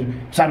sabe vivir.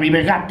 O sea,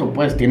 vive gato,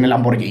 pues, tiene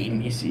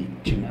Lamborghinis y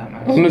chingada ¿A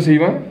más. dónde se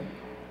iba?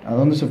 ¿A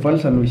dónde se fue el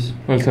San Luis?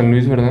 Al San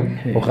Luis, ¿verdad?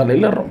 Ojalá y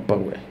la rompa,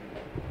 güey.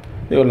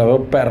 Digo, la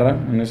veo perra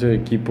en ese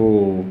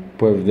equipo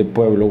de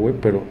pueblo, güey,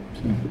 pero...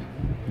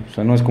 O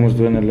sea, no es como si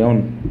estuviera en el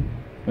León.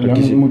 El León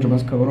Aquí es sí. mucho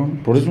más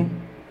cabrón. Por eso.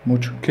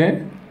 Mucho.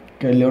 ¿Qué?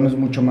 Que el León es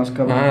mucho más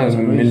cabrón. Ah, que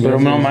San Luis. 1000 Pero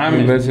veces, no mames.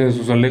 1000 veces,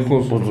 sus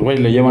alejos. Pues, güey,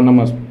 le llevan nada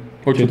más...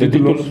 8 7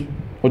 títulos.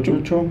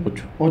 8.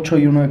 8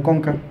 y 1 de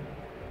Conca.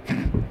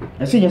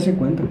 Ese ya se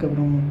cuenta,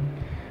 cabrón.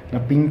 La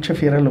pinche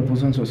fiera lo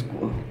puso en su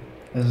escudo.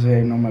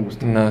 Ese no me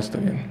gusta. Nada, está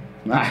bien.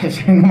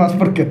 Ese nomás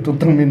porque tú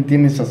también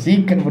tienes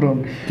así,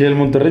 cabrón. Que el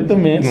Monterrey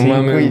también. No Cinco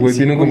mames, y- güey.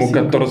 Tienen cinco y como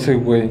cinco. 14,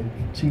 güey.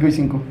 5 y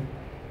 5.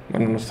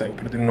 Bueno, no sé,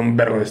 pero tienen un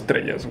vergo de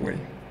estrellas, güey.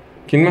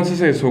 ¿Quién más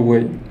hace eso,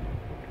 güey?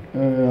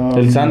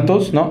 El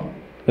Santos, ¿no?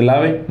 El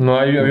AVE. No,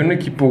 había un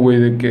equipo, güey,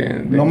 de que...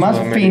 de Lo más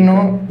Sudamérica.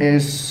 fino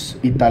es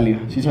Italia.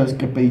 Sí sabes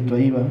qué pedito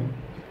ahí va.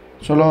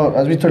 Solo,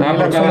 ¿has visto el Ah,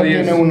 Milan? por cada Solo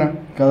 10. tiene una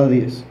cada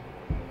 10.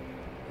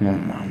 No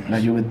mames. La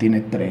Juve tiene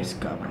 3,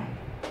 cabrón.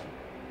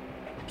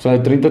 O sea, de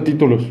 30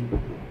 títulos.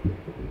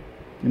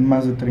 Tienen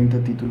más de 30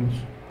 títulos.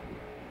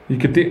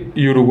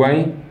 ¿Y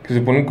Uruguay? Que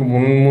se ponen como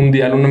un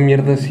mundial, una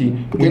mierda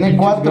así. Tiene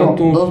 4,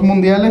 2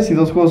 mundiales y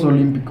 2 Juegos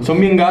Olímpicos. Son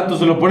bien gatos,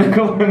 se lo ponen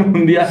como en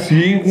mundial.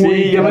 Sí,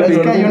 güey. Sí, ya pero me es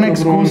que hay una cabrón.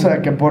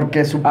 excusa, que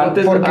porque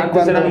Antes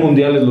eran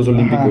mundiales los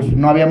olímpicos. Ajá,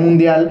 no había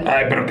mundial.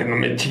 Ay, pero que no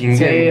me chinguen,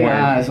 Sí,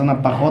 güey. es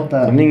una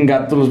pajota. Son bien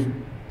gatos los...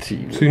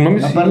 Sí. Sí, no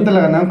me Aparte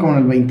la ganaron como en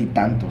el 20 y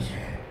tantos.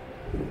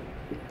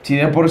 Sí,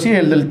 de por sí,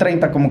 el del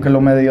 30 como que lo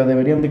medio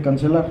deberían de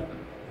cancelar.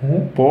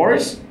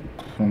 ¿Pors?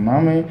 No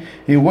mames.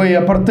 Y güey,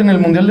 aparte en el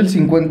Mundial del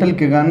 50 el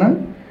que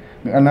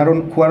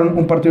jugaron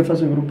un partido de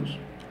fase de grupos.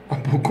 ¿A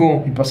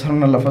poco? Y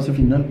pasaron a la fase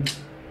final.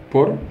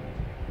 ¿Por?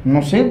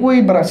 No sé,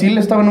 güey, Brasil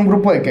estaba en un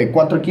grupo de que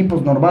 4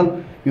 equipos normal.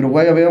 Y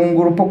Uruguay había un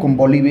grupo con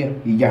Bolivia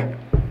y ya.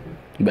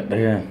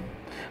 Verga.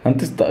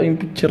 Antes estaba bien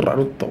pinche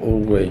raro todo,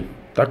 güey.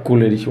 Está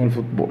culerísimo el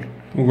fútbol.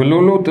 Güey,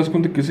 luego te das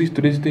cuenta que esa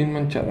historia está bien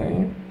manchada,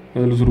 ¿eh?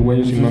 La de los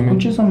uruguayos y mame.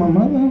 Escucha esa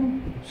mamada.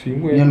 Sí,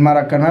 güey. Y el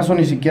maracanazo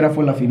ni siquiera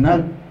fue la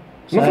final.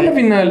 O sea, no fue la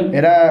final.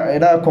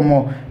 Era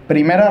como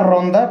primera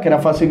ronda, que era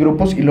fase de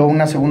grupos, y luego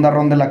una segunda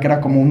ronda en la que era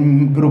como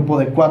un grupo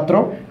de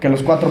 4, que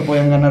los 4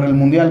 podían ganar el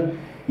mundial.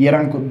 Y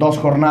eran 2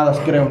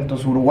 jornadas, creo.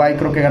 Entonces Uruguay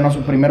creo que ganó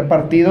su primer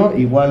partido,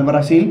 igual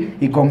Brasil,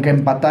 y con que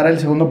empatara el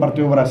segundo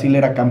partido Brasil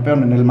era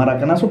campeón. En el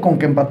maracanazo, con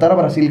que empatara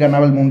Brasil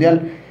ganaba el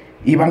mundial.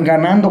 Iban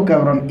ganando,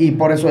 cabrón, y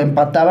por eso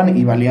empataban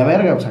y valía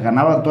verga. O sea,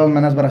 ganaba de todas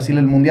maneras Brasil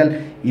el mundial,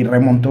 y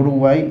remontó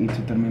Uruguay y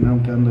se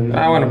terminaron quedando ahí.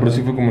 Ah, bueno, pero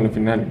sí fue como la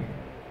final.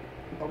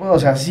 O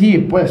sea, sí,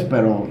 pues,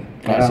 pero...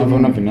 Sí fue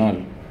una final.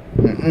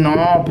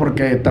 No,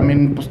 porque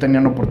también pues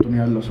tenían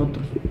oportunidad los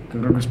otros.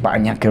 Creo que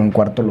España quedó en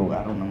 4º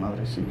lugar, una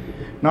madre, sí.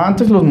 No,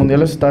 antes los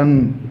mundiales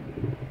están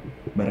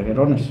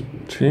verguerones.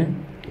 Sí.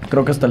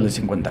 Creo que hasta el de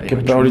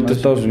 58. Que ahorita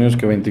Estados Unidos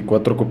que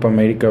 24 Copa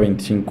América,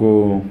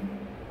 25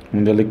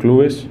 Mundial de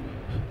Clubes,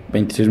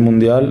 26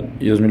 Mundial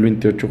y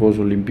 2028 Juegos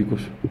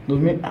Olímpicos.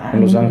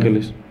 En Los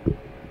Ángeles.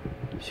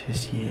 Sí,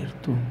 es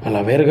cierto. A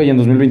la verga, y en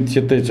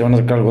 2027 se van a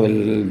sacar algo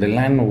del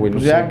ano, güey.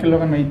 Pues no ya sé. que lo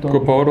hagan ahí todo.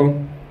 Copa Oro.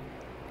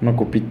 Una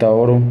copita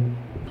oro.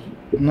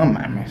 No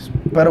mames.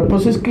 Pero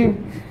pues es que...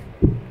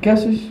 ¿Qué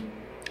haces?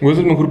 Güey, es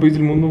el mejor país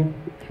del mundo.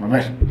 A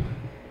ver.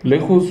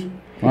 Lejos.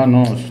 Ah,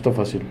 no, eso está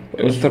fácil.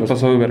 Eso está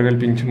pasado de verga el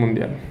pinche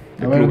mundial.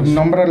 A ver,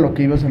 nombra lo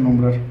que ibas a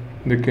nombrar.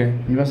 ¿De qué?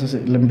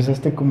 Le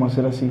empezaste como a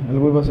hacer así.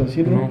 ¿Algo ibas a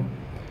decir, no? No.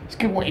 Es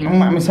que, güey, no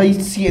mames, hay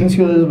 100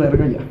 ciudades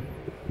verga ya.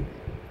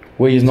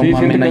 Güey, no Sí,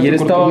 mames, ayer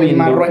estaba ¿En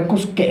viendo...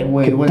 Marruecos qué,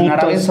 güey? ¿Qué ¿O en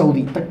Arabia putas?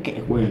 Saudita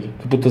qué, güey?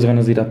 Qué putas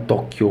ganas de ir a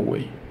Tokio,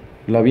 güey.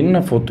 La vi en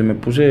una foto y me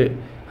puse...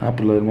 Ah,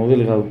 pues la del modo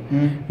delegado.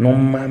 No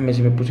mames,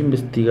 y me puse a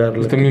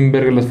investigarla. Están bien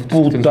verga las fotos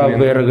que están Puta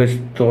subiendo. verga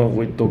esto,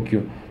 güey,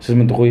 Tokio. Se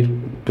me antojó ir.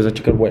 Empecé a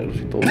checar vuelos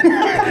y todo.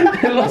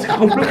 Los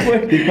juro,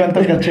 güey. ¿Y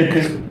cuántos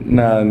cachetes?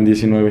 Nada, en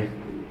 19.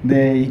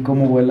 ¿Y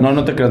cómo vuela? No,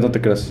 no te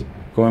creas.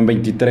 Como en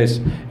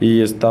 23.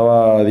 Y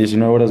estaba a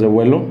 19 horas de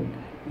vuelo.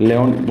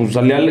 León, pues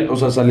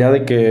salía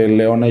de que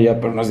León allá,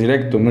 pero no es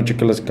directo, no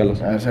chequé las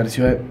escalas. A ver,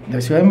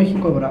 de Ciudad de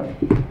México a Bravo.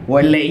 O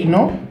LA,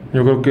 ¿no?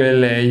 Yo creo que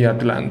LA,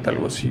 Atlanta,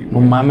 algo así. No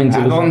mames.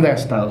 ¿A dónde? ¿A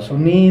Estados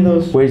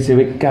Unidos? Güey, se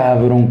ve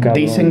cabrón.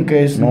 Dicen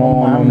que es...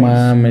 No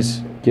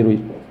mames. Quiero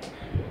ir.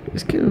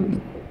 Es que...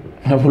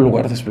 Nuevo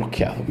lugar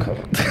desbloqueado,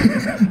 cabrón.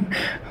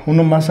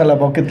 Uno más a la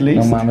bucket list.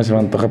 No mames, se me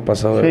antoja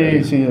pasado.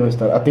 Sí, debe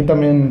estar. A ti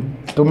también.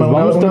 Tú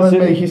Pues una vez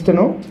me dijiste,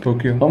 ¿no?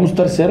 Tokio. Vamos a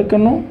estar cerca,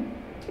 ¿no?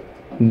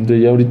 De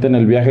ya ahorita en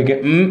el viaje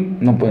que...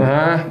 no puedo.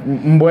 Ah,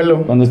 Un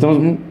vuelo. Cuando estemos...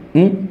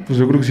 pues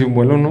yo creo que sí, un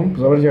vuelo, ¿no?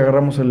 Pues a ver si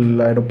agarramos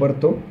el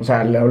aeropuerto. O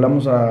sea, le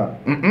hablamos a...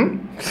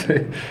 Sí.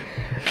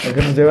 Para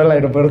que nos lleve al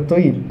aeropuerto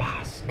y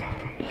paz,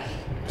 cabrón.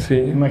 Sí.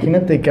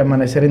 Imagínate que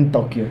amanecer en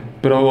Tokio.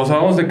 Pero, o sea,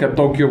 vamos de que a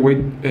Tokio, güey,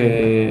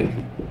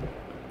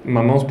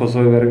 mamamos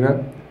pasó de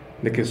verga.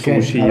 De que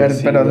 ¿Qué? sushi. A ver,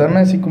 así, pero güey. dame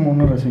así como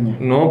una reseña.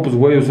 No, pues,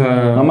 güey, o sea...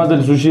 Nada más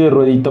del sushi de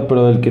ruedita,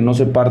 pero del que no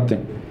se parte.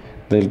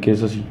 Del que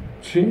es así.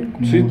 Sí,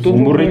 sí, todo.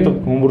 Un burrito,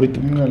 güey. como un burrito.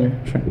 Dale.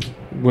 Sí.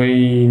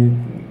 Güey...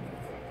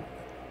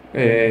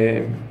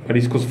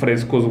 mariscos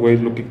frescos, güey,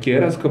 lo que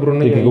quieras, cabrón.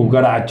 De ahí. que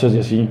cucarachas y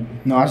así.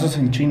 No, eso es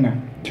en China.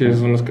 Sí,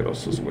 esos son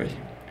asquerosos, güey.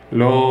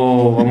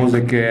 Luego vamos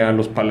de que a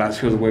los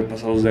palacios, güey,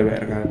 pasados de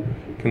verga.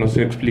 Que nos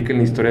expliquen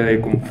la historia de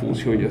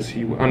Confucio y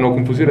así, güey. Ah, no,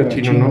 Confucio era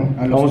chino, ¿no?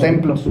 A los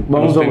templos.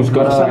 Vamos a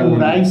buscar Los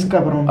samuráis,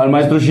 cabrón. al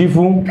maestro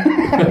Shifu.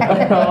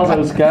 Vamos a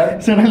buscar.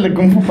 Ese era el de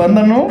Kung Fu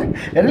Panda, ¿no?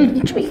 Era el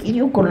pinche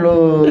viejillo con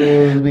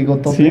los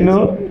bigototes. Sí,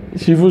 ¿no?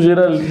 Shifu sí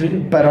era el...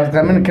 Sí. Pero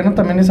también, ¿qué no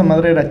también esa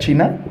madre era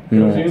china?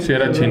 No. Sí,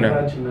 era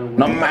China.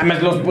 No mames,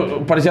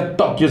 parecía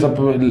Tokio. O sea,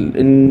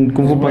 en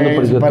Kung Fu Panda Güey,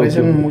 parecía se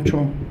parecen Tokio.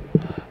 mucho.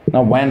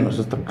 No, bueno,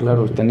 eso está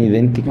claro. Están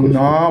idénticos.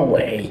 No,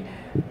 güey.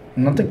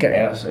 No te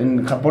creas.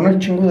 En Japón hay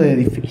chingo de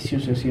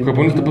edificios y así.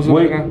 Japón está pasando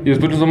de verga. Y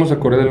después nos vamos a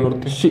Corea del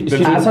Norte. Sí, Del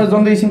sí. sur. ¿Sabes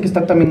dónde dicen que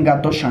está también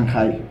gato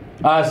Shanghai?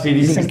 Ah, sí,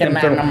 dicen que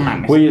está no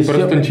mames. Oye, Pero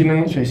está en China,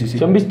 ¿no? Sí.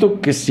 ¿Se han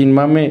visto que sin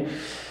mame...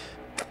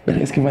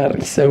 Es que me da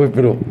risa, güey,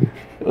 pero...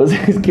 O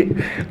sea, es que...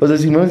 O sea,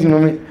 sin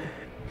mame...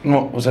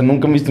 No, o sea,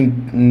 nunca han visto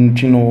un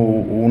chino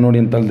o un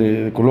oriental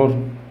de color.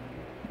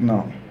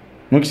 No.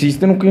 ¿No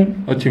existen o qué?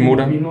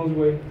 Hachimura.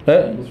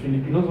 Los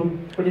filipinos son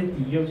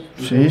pretillos.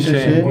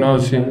 Sí. No,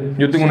 sí.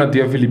 Yo tengo una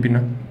tía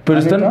filipina. Pero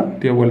están...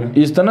 Tía abuela.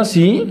 ¿Y están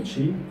así?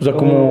 Sí. O sea,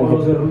 como...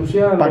 Los de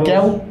Rusia.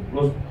 Pacquiao.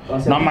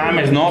 No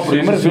mames, no. Pero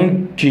yo me refiero a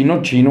un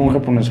chino, un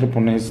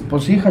japonés.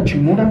 Pues sí,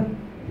 Hachimura.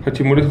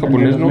 Hachimura es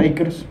japonés, ¿no?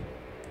 Lakers.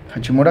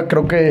 Hachimura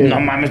creo que... No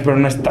mames, pero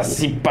no está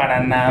así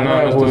para nada,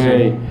 No está güey.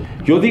 así.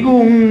 Yo digo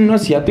un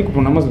asiático,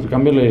 pero nada más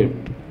cámbiale.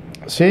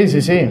 Sí.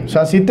 O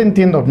sea, sí te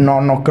entiendo.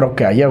 No creo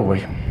que haya,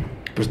 güey.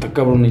 Pero está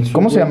cabronísimo.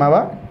 ¿Cómo se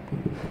llamaba?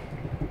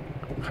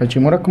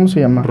 Hachimura, ¿cómo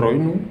se llama? Roy,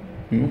 ¿no?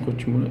 No,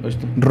 Hachimura, ahí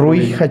está.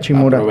 Rui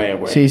Hachimura. Probé,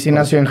 güey. Sí,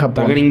 nació en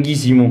Japón. Está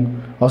gringuísimo.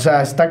 O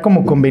sea, está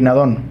como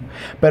combinadón.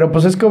 Pero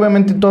pues es que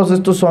obviamente todos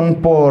estos son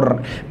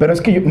por... Pero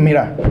es que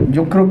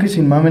yo creo que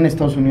sin mame en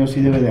Estados Unidos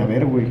sí debe de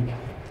haber, güey.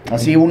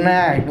 Así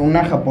una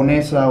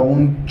japonesa o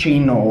un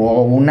chino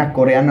o una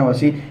coreana o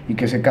así y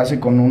que se case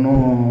con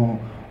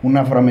un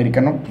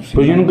afroamericano. Pues, sí,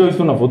 Pero yo nunca he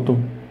visto una foto.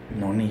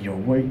 No, ni yo,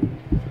 güey.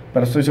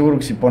 Pero estoy seguro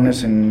que si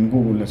pones en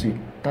Google así,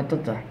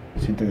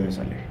 sí te debe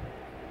salir.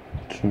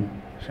 Sí.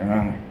 O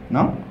sea,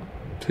 ¿no?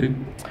 Sí.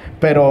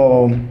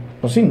 Pero,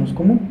 pues sí, no es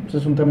común. Pues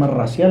es un tema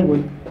racial,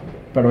 güey.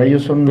 Pero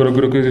ellos son... Pero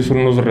creo que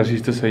son los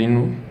racistas ahí,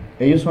 ¿no?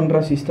 ¿Ellos son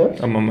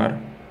racistas? A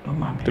mamar. No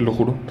mames. Te lo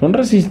juro. Son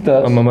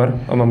racistas. A mamar.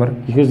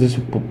 Hijos de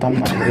su puta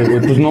madre, güey.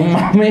 Pues no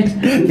mames.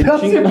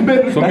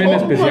 Son bien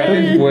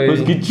especiales, güey.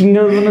 Pues qué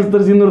chingados van a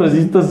estar siendo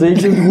racistas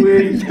ellos,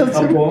 güey.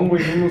 Japón,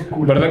 güey, son unos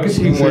culos. ¿Verdad que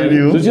sí, ¿En güey?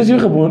 serio? ¿Tú sí has ido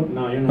a Japón?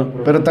 No, yo no.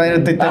 Pero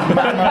también te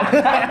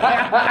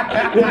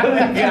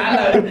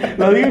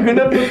Lo digo con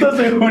una puta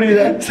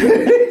seguridad.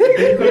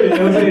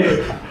 Hace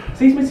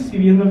 6 meses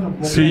viviendo en Japón.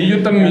 Sí,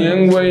 yo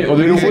también, güey. O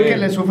digo, Dice güey. que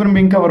le sufren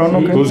bien cabrón, ¿o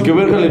qué? Pues qué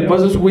verga le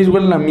pasa a esos güeyes,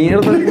 güey, la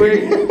mierda,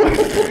 güey.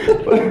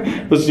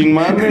 Pues sin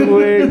mame,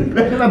 güey.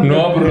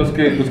 No, pero los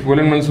que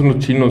huelen mal son los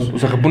chinos. O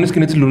sea, Japón es que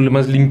es lo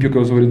más limpio que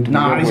vas a ver en tu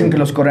vida. No, dicen que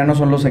los coreanos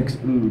son los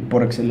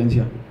por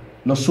excelencia.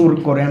 Los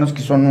surcoreanos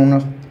que son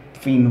unos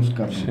finos,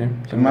 cabrón. Sí,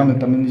 Sin mame,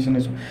 también dicen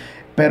eso.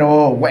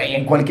 Pero, güey,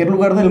 en cualquier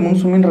lugar del mundo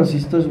son bien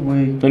racistas,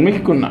 güey. En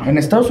México no. En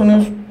Estados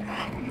Unidos...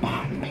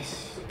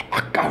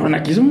 Cabrón,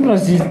 aquí son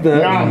racistas.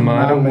 No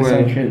mames, güey.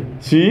 Ángel.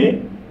 ¿Sí?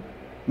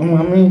 No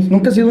mames,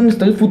 ¿nunca has ido a un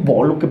estadio de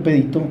fútbol o qué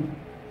pedito?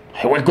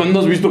 Ay, güey, ¿cuándo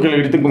has visto que le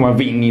griten como a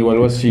Vini o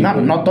algo así? No,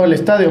 güey? no todo el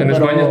estadio, En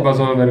pero... España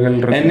pasó a verga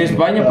el racismo. En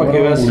España, para que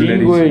veas así,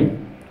 Culerísimo. güey.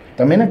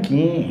 También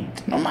aquí.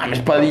 No mames,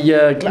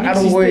 Padilla.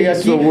 Claro, güey,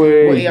 aquí,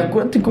 güey,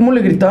 acuérdate cómo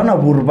le gritaban a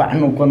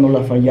Burbano cuando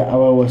la fallaba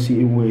o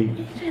así, güey.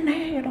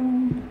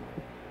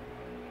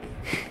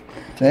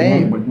 Sí,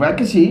 güey, ¿verdad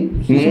que sí?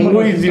 No,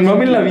 güey, si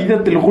no en la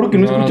vida, te lo juro que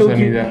no he No, escuchado no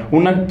sé ni que idea.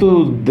 un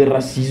acto de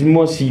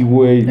racismo así,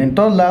 güey. En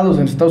todos lados,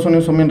 en Estados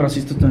Unidos son bien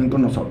racistas también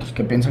con nosotros,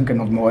 que piensan que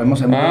nos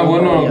movemos en... Ah,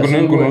 bueno,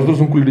 con nosotros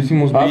son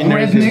culerísimos. Ah,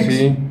 Beaners, rednecks.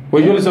 sí.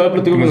 Güey, yo les había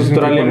platicado que en ¿No se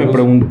sienten Australia me culeros?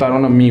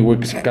 preguntaron a mí, güey,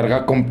 que se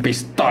cargaba con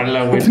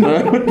pistola, güey.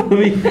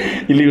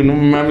 Y le digo, no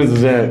mames, o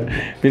sea,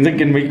 piensan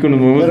que en México nos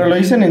movemos... Pero lo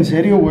dicen en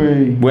serio,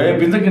 güey. Güey,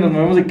 piensan que nos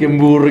movemos de que en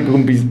burro y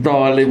con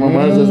pistola y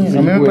mamadas así,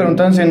 A mí me güey.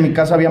 preguntaban si en mi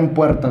casa habían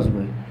puertas,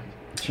 güey.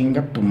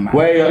 Chinga tu madre.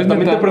 Güey, también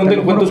neta, te preguntan te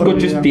lo cuántos juro por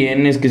coches vida.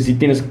 tienes, que si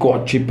tienes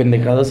coche y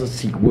pendejadas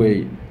así,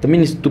 güey.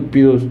 También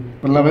estúpidos.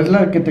 Pues la vez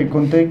la que te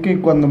conté que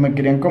cuando me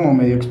querían como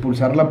medio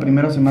expulsar la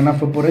primera semana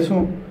fue por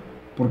eso.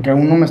 Porque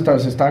uno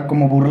se estaba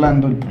como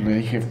burlando y pues le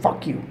dije,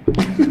 fuck you.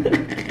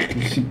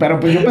 Pues sí, pero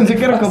pues yo pensé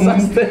que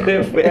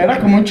era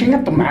como un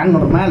chinga tu madre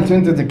normal, ¿sí?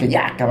 Desde que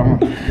ya, cabrón.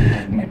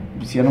 Me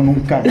hicieron un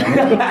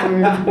cagadero,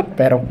 güey.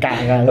 Pero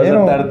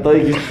cagadero.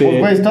 Pues,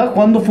 güey, estaba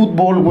jugando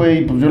fútbol,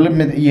 güey. Pues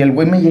y el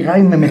güey me llegaba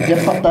y me metía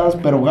patadas,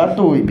 pero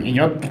gato, güey. Y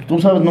yo, pues, tú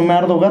sabes, no me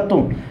ardo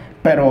gato.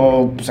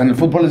 Pero, pues, en el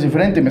fútbol es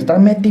diferente. Y me estaba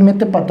mete y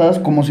mete patadas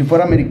como si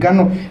fuera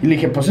americano. Y le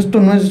dije, pues, esto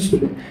no es...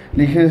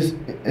 Le dije,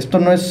 esto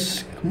no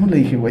es... ¿Cómo le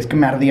dije, güey? Es que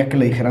me ardía que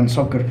le dijeran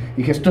soccer.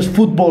 Dije, esto es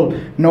fútbol,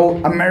 no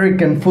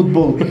American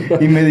football.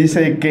 Y me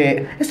dice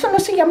que... Esto no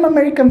se llama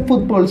American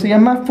football, se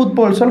llama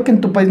fútbol. Solo que en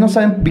tu país no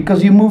saben,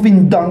 because you move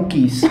in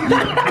donkeys.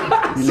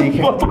 Y le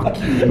dije, fuck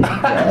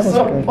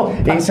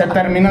you. Y se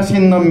termina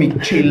siendo mi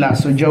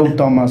chilazo, Joe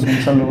Thomas. Un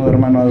saludo,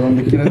 hermano, a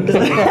donde quieras que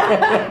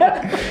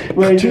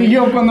esté. Y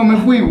yo cuando me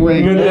fui,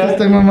 güey.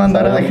 Estoy mamando,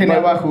 ahora déjenme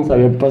abajo.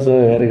 Sabía paso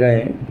de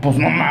verga, Pues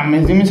no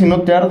mames, dime si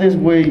no te ardes,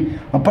 güey.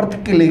 Aparte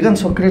que le digan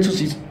soccer, eso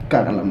sí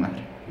caga la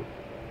madre.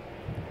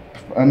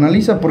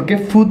 Analiza por qué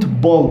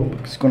fútbol,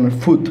 porque es con el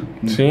foot.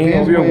 Sí,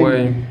 ¿Qué es, obvio,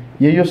 güey.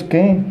 ¿Y ellos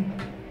qué?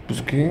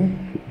 Pues qué.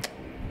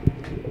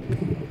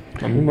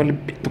 A mí me vale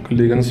pito que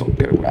le digan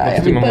soccer, güey. Ay, a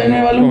Estoy mí también me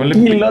mamando. vale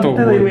un pito, kilote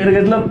de güey. verga.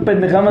 Es la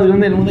pendejada más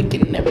grande del mundo que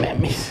no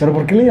mames. ¿Pero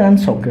por qué le dirán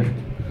soccer?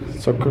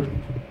 Soccer.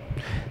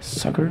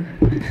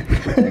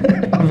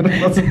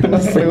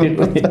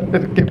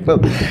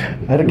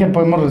 A ver qué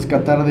podemos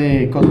rescatar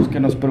de cosas que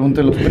nos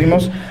pregunten los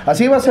primos.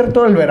 Así va a ser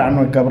todo el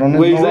verano, cabrones.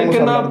 Güey, No ¿saben vamos qué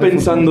a andaba hablar de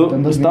pensando? fútbol.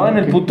 ¿Andas Estaba en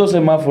viendo el qué? puto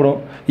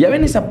semáforo. Ya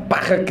ven esa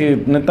paja que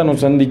neta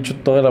nos han dicho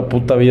toda la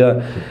puta vida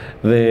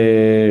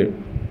de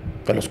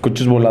los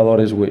coches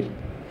voladores, güey.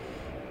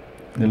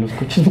 De los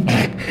coches.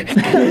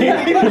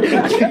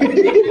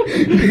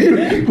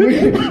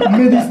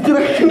 Me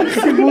distraje un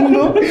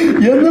segundo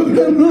y ando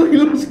hablando de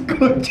los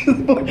coches.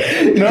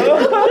 No.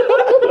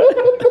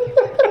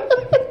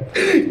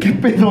 ¿Qué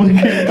pedo?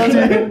 ¿Qué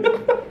estás viendo?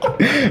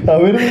 A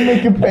ver,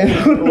 dime qué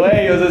pedo.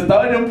 Güey, o sea,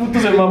 estaba en un puto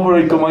semáforo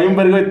y como hay un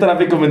vergo de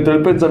tráfico me entró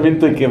el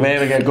pensamiento de que,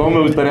 verga, ¿cómo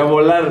me gustaría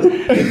volar?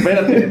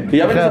 Espérate. Y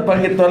ya ves esa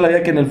página toda la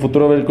vida que en el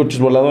futuro va a haber coches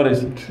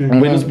voladores. Sí.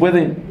 Güey, no se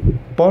puede.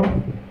 ¿Por?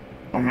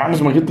 No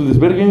mames, imagínate el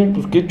desvergue.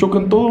 Pues que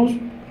chocan todos.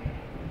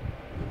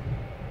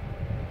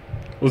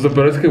 O sea,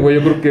 pero es que, güey,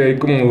 yo creo que hay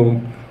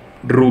como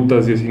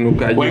rutas y así, no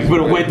calles. Güey,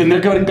 pero, güey,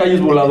 tendría que haber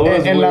calles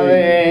voladoras, en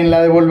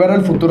la de Volver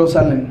al Futuro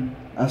salen.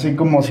 Así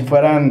como si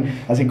fueran,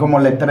 así como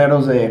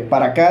letreros de...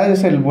 Para acá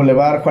es el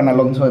Boulevard Juan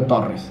Alonso de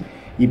Torres.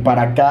 Y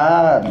para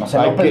acá, no sé,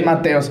 López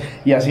Mateos.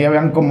 Y así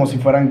vean como si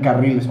fueran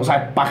carriles. O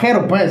sea,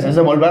 pajero, pues. Es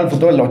de Volver al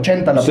Futuro del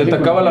 80. Se te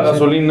acaba la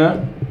gasolina.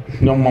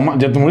 No, mamá,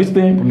 ¿ya te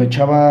moriste? Pues le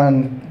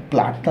echaban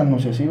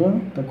plátanos y así, ¿verdad?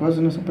 ¿Te acuerdas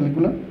de esa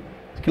película?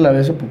 Es que la vi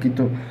hace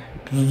poquito.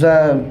 Pues, o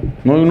sea...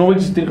 No va a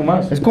existir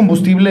jamás. Es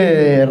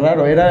combustible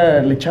raro.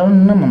 Le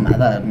echaban una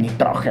mamada,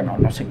 nitrógeno,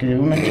 no sé qué.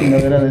 Una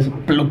chingadera de eso.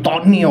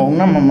 Plutonio,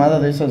 una mamada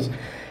de esas.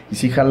 Y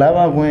si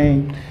jalaba,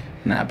 güey.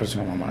 Nah, pero es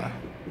una mamada.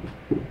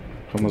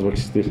 Jamás va a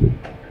existir.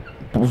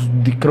 Pues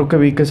creo que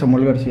vi que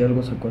Samuel García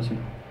algo sacó así.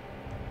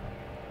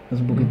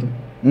 Hace poquito.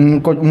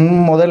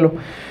 Un modelo.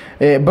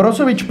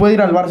 Brozovic puede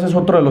ir al Barça, es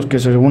otro de los que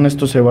según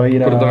esto se va a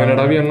ir pero también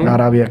Arabia, ¿no?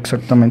 Arabia,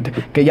 exactamente.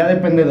 Que ya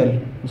depende de él.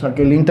 O sea,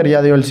 que el Inter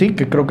ya dio el sí,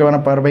 que creo que van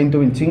a pagar 20 o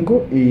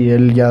 25 y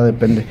él ya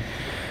depende.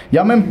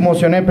 Ya me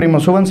emocioné, primo.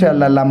 Súbanse a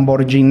la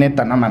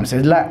Lamborghineta. No mames,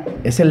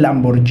 es el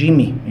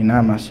Lamborghini y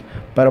nada más.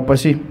 Pero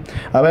pues sí.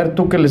 A ver,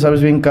 tú que le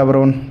sabes bien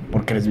cabrón,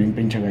 porque eres bien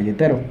pinche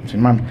galletero,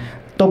 sin mano.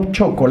 Top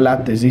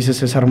chocolates, dice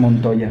César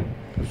Montoya.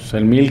 Pues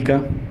el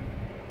Milka.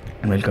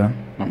 Milka.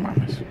 No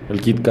mames.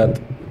 El Kit Kat.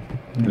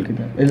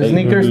 ¿El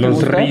Snickers te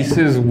gusta? Los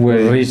Reese's,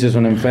 güey. Los Reese's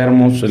son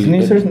enfermos.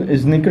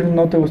 ¿Snickers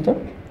no te gusta?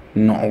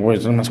 No, güey,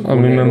 son más A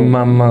mí me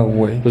mama,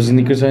 güey. Los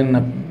Snickers saben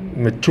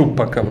Me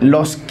chupa, cabrón.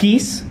 Los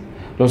Kiss.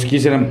 Los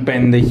Kiss eran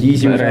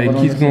pendejísimos.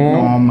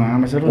 No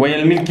mames. Güey,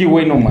 el Milky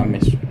Way no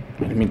mames.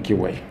 El Milky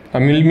Way. A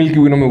mí el Milky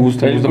Way no me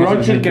gusta. El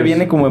Crunch, el que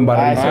viene como en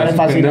barrita. Es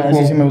fácil,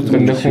 así sí me gusta.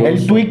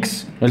 El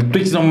Twix. El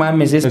Twix no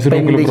mames, es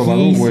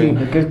pendejísimo.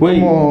 Es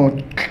como...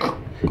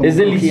 Es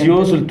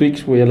delicioso el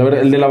Twix, güey. La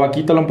verdad, el de la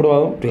vaquita, ¿lo han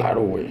probado?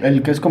 Claro, güey.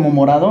 El que es como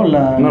morado,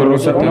 No,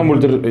 rosa,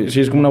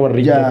 sí, es como una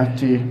barrita. Ya,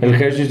 sí. El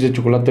Hershey's de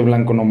chocolate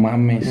blanco, no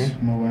mames.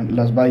 Muy bueno.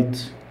 Las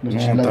bites.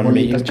 Las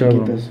bolitas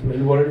chiquitas.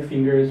 El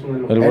Butterfinger es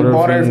uno de los... El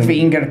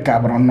Butterfinger,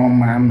 cabrón, no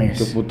mames.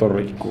 Qué puto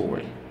rico,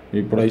 güey.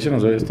 Y por ahí se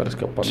nos debe estar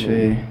escapando. Sí.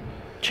 Güey.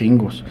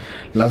 Chingos.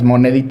 Las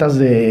moneditas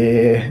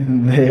de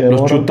los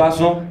oro.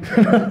 Chutazo.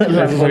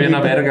 Eso sabían a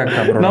verga,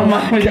 cabrón. No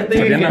mames, ya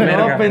te dije que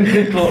no,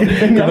 pendejo.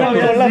 Ya me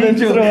habías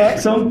dicho.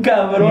 Son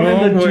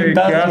cabrones los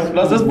Chutazos.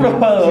 ¿Los has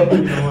probado?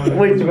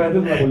 Güey,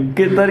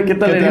 ¿qué tal? Que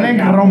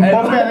tienen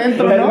rompope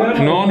adentro,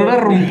 ¿no? No era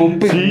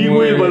rompope. Sí,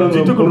 güey, el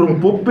baloncito con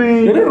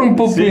rompope. Era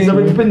rompope. Sí,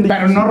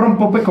 pero no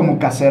rompope como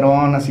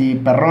caserón, así,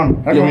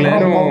 perrón. Era un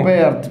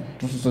rompope.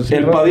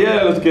 El Padilla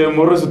de los que de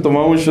morro se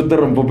tomaba un shot de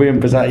rompope y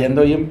empezaba, ya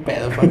ando bien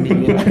pedo,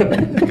 familia.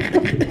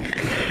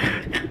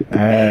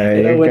 Ay,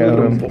 era bueno el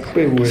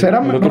rompope, güey.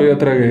 El otro día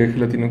tragué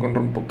gelatina con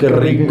rompope. Qué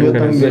rico.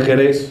 De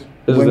Jerez.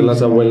 Es de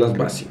las abuelas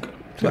básicas.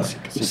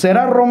 Sí.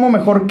 ¿Será Romo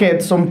mejor que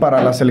Edson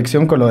para la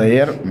selección con lo de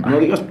ayer? No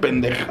digas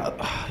pendejada.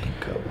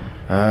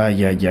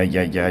 Ay,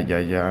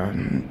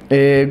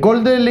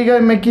 gol de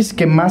Liga MX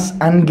que más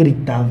han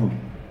gritado.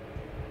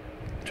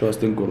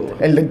 Chivas en Córdoba.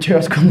 El de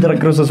Chivas contra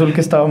Cruz Azul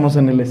que estábamos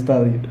en el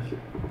estadio.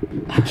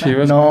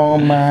 Chivas. No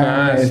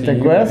mames, ¿te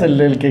acuerdas?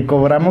 El que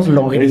cobramos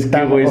lo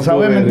gritamos. O sea,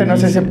 obviamente no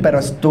sé ese, pero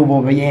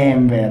estuvo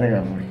bien, verga,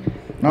 güey.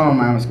 No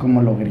mames,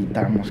 cómo lo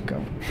gritamos,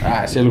 cabrón.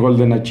 Sí, el gol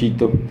de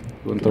Nachito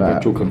contra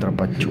Pachuca. Contra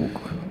Pachuca.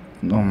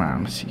 No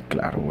mames, sí,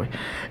 claro, güey.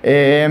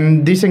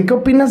 Dicen, ¿qué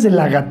opinas de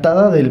la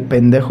gatada del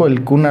pendejo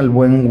del Kun al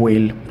buen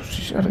Will? Pues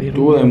sí, se ardieron.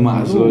 Estuvo de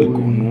más lo del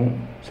Kun,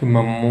 ¿no? Se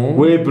mamó.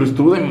 Güey, pero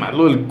estuvo de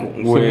malo el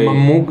Kun, güey. Se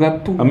mamó,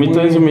 gato. A mí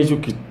también se me hizo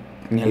que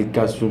ni al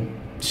caso.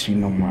 Sí,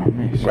 no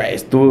mames. Güey,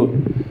 estuvo...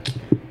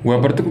 Güey,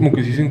 aparte como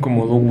que sí se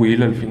incomodó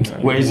Will al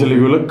final. Güey, se le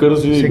vio la cara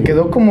así. Se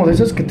quedó como de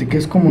esas que te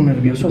quedas como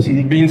nervioso así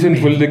de... Vincent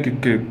fue el de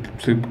que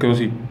se quedó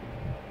así.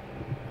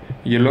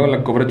 Y él luego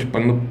la cobra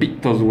chupando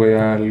pitos, güey,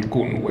 al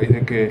Kun, güey.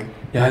 De que,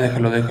 ya,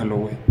 déjalo,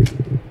 güey.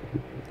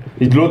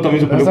 Y luego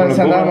también se peleó con la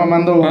cobra. Andaba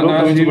mamando.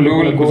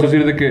 Luego le empezó a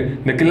decir de que,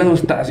 ¿de qué lado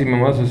estás? Y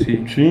mamás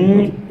así.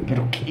 Sí.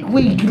 ¿Pero qué,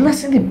 güey? ¿Qué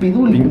clase de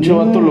pedo? Pinche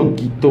vato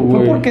loquito,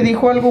 güey. Fue porque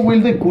dijo algo,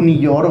 Will, de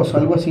cunilloros o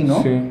algo así,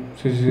 ¿no? Sí.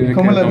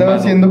 ¿Cómo la andaba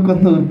haciendo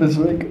cuando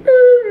empezó de que...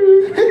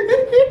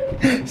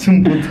 Es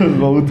un puto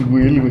goat,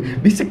 Will, güey.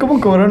 ¿Viste cómo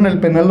cobraron el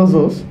penal los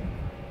dos?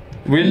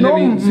 Will,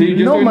 sí,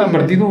 yo estoy viendo el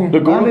partido.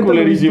 Lo cobró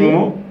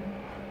culerísimo.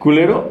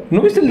 ¿Culero?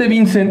 ¿No viste el de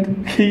Vincent?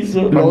 ¿Qué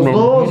hizo? Los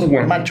dos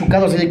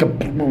machucados, así que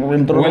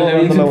entró. El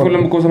de Vincent fue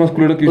la cosa más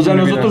culera que hizo. O sea,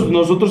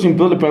 nosotros sin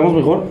pedo le pegamos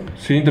mejor.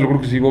 Sí, te lo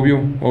juro que sí, obvio.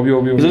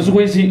 Pues eso,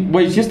 güey,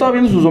 sí estaba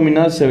viendo sus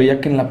dominadas, se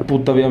veía que en la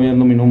puta había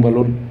dominado un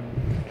balón.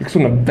 Es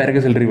una verga,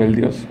 es el rival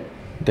Dios.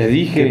 Te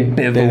dije,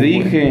 pedo, te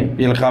dije. güey.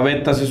 Y el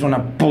Javetas es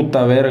una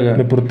puta verga.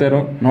 De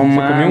portero. No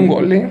mames. Se comió un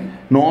gol, ¿eh?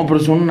 No, pero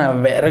son una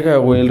verga,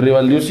 güey. El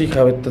rival Dios y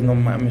Javetas, no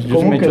mames. Yo sí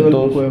 ¿Cómo me quedó echo el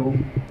todos. juego?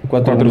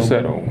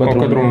 4-0.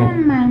 4-1. No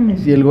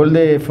mames. ¿Y el gol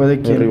fue de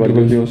quién?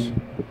 Rival Dios.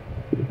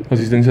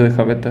 Asistencia de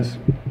Javetas.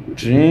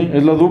 Sí,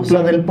 es la O dupla.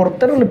 sea, del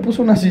portero le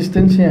puso una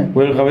asistencia.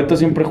 Güey, el Javetas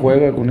siempre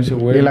juega con ese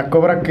güey. ¿Y la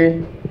Cobra qué?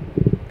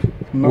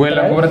 ¿No Güey,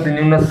 la trae? Cobra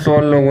tenía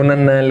una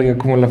nalga,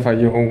 como la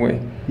falló, güey.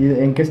 ¿Y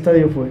en qué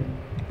estadio fue?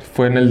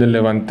 Fue en el de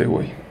Levante,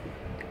 güey.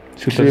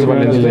 Ciudad de fue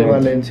en el Valencia. De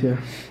Valencia.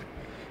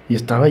 Y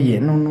estaba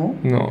lleno, ¿no?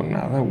 No,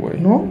 nada, güey.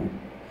 ¿No?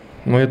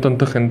 No había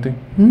tanta gente.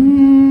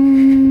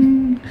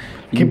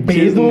 ¿Qué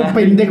Pinches pedo, naco.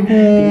 pendejo?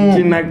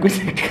 Pinche naco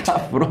ese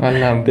cabrón. A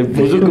la Te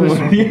puso Hijo de como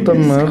su 10. puta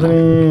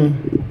madre.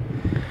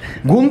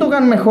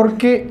 Gundogan mejor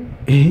que...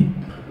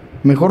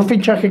 Mejor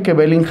fichaje que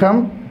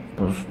Bellingham.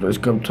 Pues es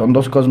que son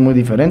dos cosas muy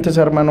diferentes,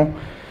 hermano.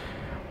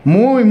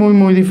 Muy, muy,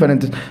 muy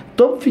diferentes.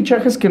 Top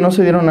fichajes que no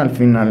se dieron al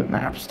final.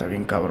 Pues está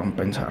bien cabrón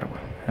pensar,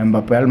 güey.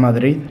 Mbappé al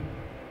Madrid.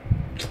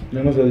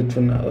 Ya no se ha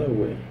dicho nada,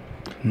 güey.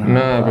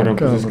 Nada, pero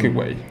pues es cabrón. que,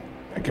 güey,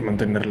 hay que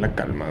mantener la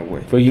calma,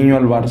 güey. Fue guiño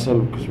al Barça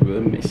lo que subió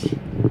de Messi.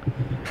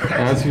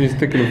 Ah, sí,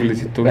 viste que lo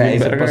felicitó. Güey, bien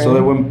se verga, pasó de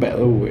 ¿eh? buen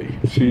pedo, güey.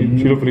 Sí,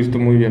 sí lo felicitó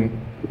muy bien.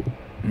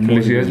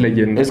 Felicidades,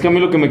 leyenda. Es que a mí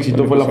lo que me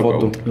excitó fue la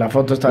foto. La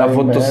foto está La bien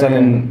foto verga. sale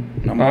en...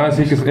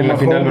 Sí, que es en la Como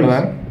final, jóvenes.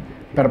 ¿verdad?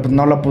 Pero pues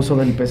no la puso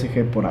del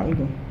PSG por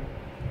algo.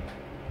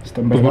 Está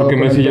Pues envergado porque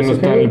con Messi el ya no PSG.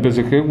 está en el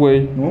PSG,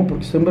 güey. No,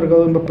 porque está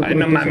envergado Mbappé. Ay, con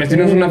no el mames, PSG.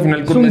 tienes una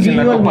final Es con un Messi en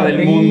la guiño al Copa del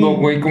Madrid. Mundo,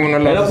 güey. ¿Cómo no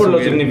la Era vas a por lo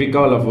que subir?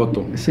 significaba la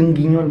foto. Es un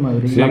guiño al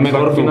Madrid. Sí, La mejor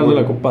exacto, final de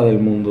güey. la Copa del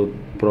Mundo,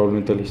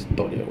 probablemente de la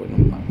historia, güey.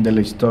 No mames. De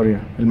la historia.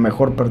 El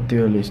mejor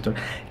partido de la historia.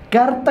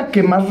 Carta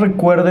que más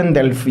recuerden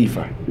del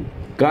FIFA.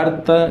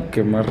 Carta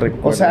que más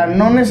recuerdo. O sea,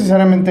 no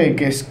necesariamente de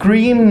que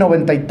Scream,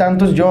 90 y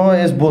tantos, yo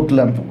es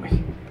Bootlamp, güey. ¿Te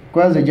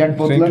acuerdas de Jack Sí,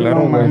 Bootlamp? claro,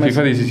 No güey. mames.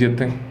 FIFA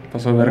 17.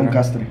 Pasó de Era un verga.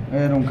 castre.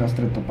 Era un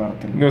castre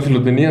toparte. No, si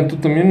lo tenían tú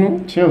también, ¿no?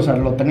 Sí, o sea,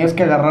 lo tenías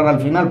que agarrar al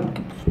final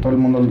porque pues, todo el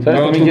mundo... ¿Sabes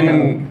No,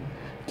 también tú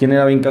quién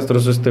era bien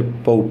castroso?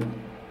 Pope.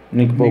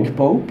 Nick Pope. Nick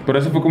Pope. Pero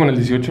eso fue como en el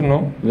 18,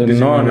 ¿no?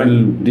 No, en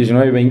el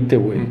 19 y 20,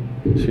 güey.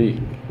 Sí.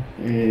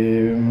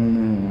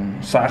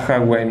 Saja,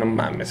 güey, no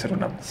mames, era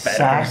una verga.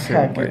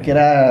 Saja, güey. que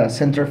era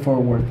center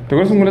forward. ¿Te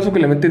acuerdas un golazo que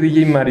le mete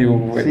DJ Mario,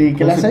 güey? Sí,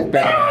 que le hace...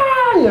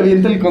 ¡Ah! Y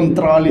avienta el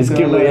control. Y Es se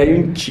que, va la- güey, hay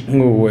un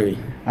chingo, güey.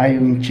 Hay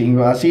un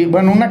chingo. Así,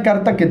 bueno, una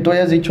carta que tú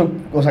hayas dicho,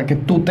 o sea, que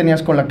tú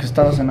tenías con la que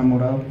estabas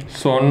enamorado.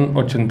 Son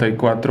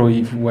 84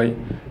 if, güey.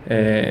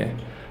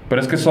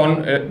 Pero es que son...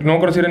 no me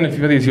acuerdo si era en el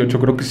FIFA 18,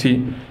 creo que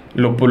sí.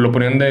 Lo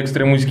ponían de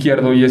extremo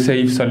izquierdo y ese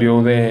if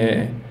salió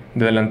de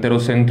delantero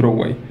centro,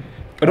 güey.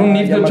 Era un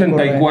if ya de me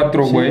acordé.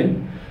 84, Sí.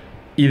 güey.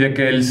 Y de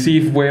que el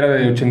SIF, güey, era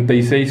de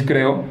 86,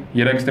 creo.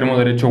 Y era extremo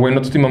derecho, güey.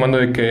 No te estoy mamando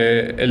de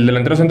que el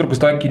delantero centro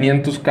costaba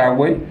 500k,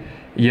 güey.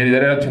 Y el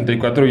era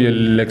 84 y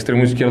el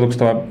extremo izquierdo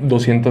costaba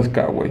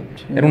 200k, güey.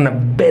 Era una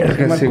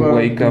verga me ese acuerdo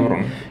güey, que- cabrón.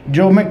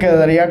 Yo me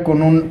quedaría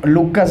con un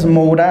Lucas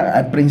Moura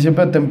al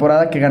principio de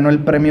temporada que ganó el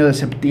premio de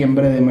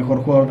septiembre de mejor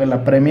jugador de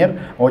la Premier.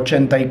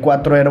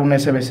 84 era un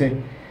SBC.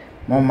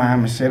 No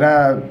mames,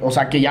 era... O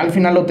sea, que ya al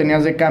final lo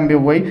tenías de cambio,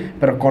 güey.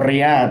 Pero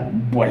corría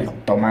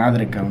vuelto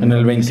madre, cabrón. En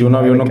el 21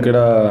 había uno que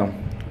era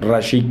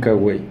Rashika,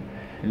 güey.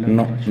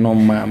 No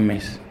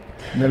mames.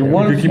 Del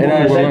Wolf. equipo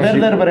Era jugaba? el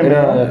Werder Bremen,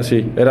 ¿no?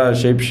 Sí, era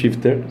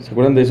Shapeshifter. ¿Se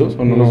acuerdan de esos?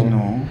 ¿O no?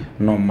 No.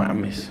 No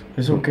mames.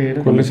 ¿Eso qué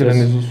era? ¿Cuáles eran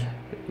esos?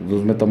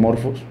 Los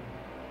metamorfos.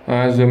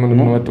 Ah, esos no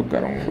me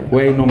tocaron,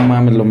 güey. Güey, no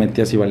mames, lo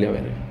metías y valía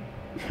verga.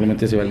 Lo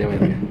metías y valía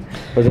verga.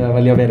 O sea,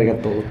 valía verga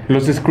todo.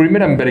 Los Scream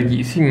eran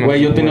verguísimos.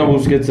 Güey, yo tenía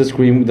Busquets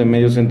Scream de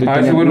medio centro y Ah,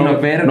 tenía ese güey era una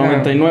verga.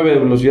 99 de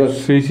velocidad.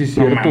 Sí, No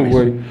cierto, mames.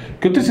 güey.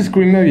 ¿Qué otros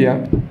Scream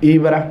había?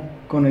 Ibra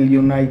con el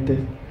United.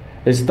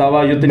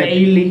 Yo tenía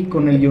Bailey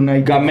con el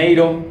United.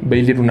 Gameiro.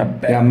 Bailey era una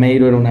verga.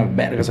 Gameiro era una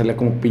verga, salía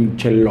como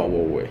pinche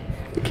lobo, güey.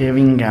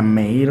 Kevin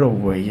Gameiro,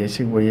 güey.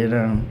 Ese güey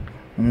era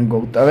un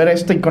goat. A ver,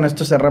 y con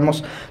esto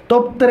cerramos.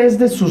 Top 3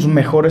 de sus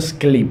mejores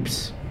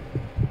clips.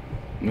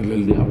 El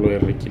del diablo de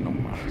Ricky, no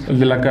mames. El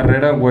de la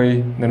carrera,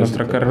 güey. De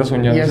nuestra carrera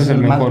soñada. Y Ese ese es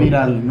el más mejor.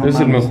 viral. No Ese es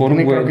el mames. mejor,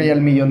 Tiene creo que güey. ya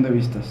el 1,000,000 de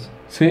vistas.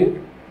 ¿Sí?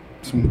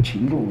 Es un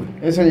chingo, güey.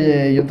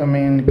 Ese yo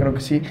también creo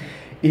que sí.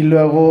 Y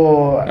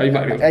luego... Hay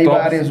varios. Hay Tops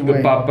varios, de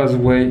güey. papas,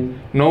 güey.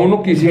 No,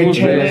 uno que El de hicimos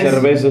de Cheves. las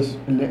cervezas.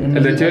 El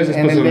de Cheves es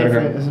en paso el de DF,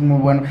 verga. ese es muy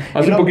bueno. Y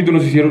Hace luego- poquito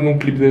nos hicieron un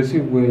clip de ese,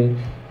 güey.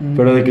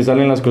 Pero de que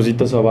salen las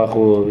cositas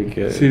abajo, de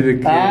que... Sí, de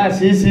que... Ah,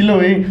 sí lo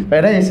vi.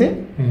 ¿Era ese?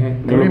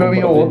 Ujú. Creo que lo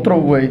había compartí. otro,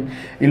 güey.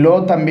 Y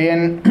luego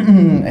también...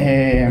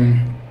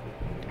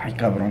 ay,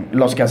 cabrón.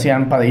 Los que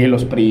hacían Padilla y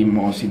los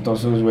primos y todos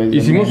esos güeyes. de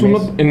Hicimos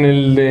memes. uno en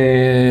el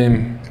de...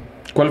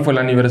 ¿Cuál fue el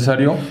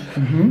aniversario?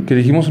 Que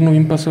dijimos uno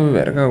bien paso de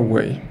verga,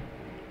 güey.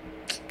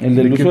 El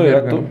del ¿Qué uso de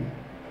verga? gato.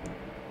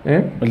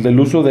 ¿Eh? El del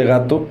uso de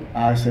gato.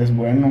 Ah, ese es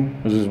bueno.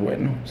 Ese es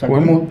bueno. O sea,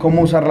 Bueno.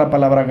 ¿cómo usar la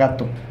palabra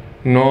gato?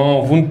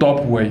 No, fue un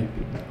top, güey.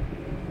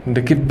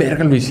 ¿De qué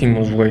verga lo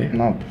hicimos, güey?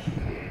 No,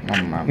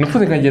 pues... No mames. ¿No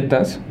fue de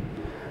galletas?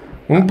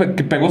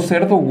 Que pegó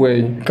cerdo,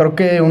 güey. Creo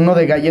que uno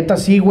de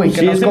galletas sí, güey.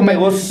 Que nos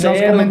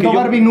comentó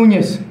Barbie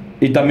Núñez.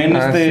 Y también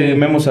sí.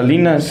 Memo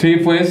Salinas. Sí,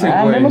 fue ese,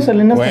 güey. Memo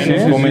Salinas bueno,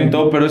 también.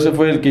 comentó, pero ese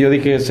fue el que yo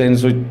dije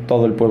censo y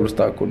todo el pueblo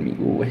estaba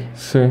conmigo, güey.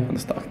 Sí. Cuando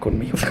estaban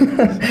conmigo.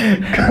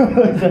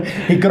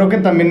 Y creo que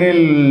también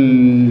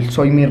el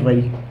Soy Mi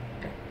Rey.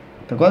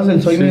 ¿Te acuerdas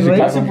del Soy Mi Rey?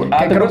 Claro.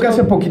 Que creo que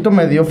hace poquito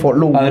me dio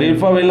follow. Adriel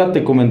Favela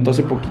te comentó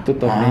hace poquito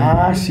también.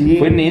 Sí.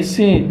 Fue en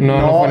ese.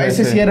 No, fue en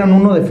ese sí era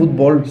uno de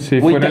fútbol. Sí,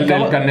 fue en el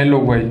del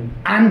Canelo, güey.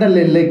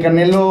 Ándale, el de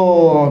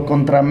Canelo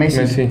contra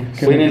Messi.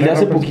 Fue en el de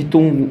hace poquito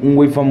un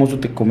güey famoso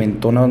te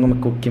comentó, no me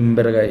acuerdo quién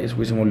verga es,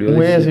 güey, se me olvidó.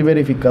 Güey, así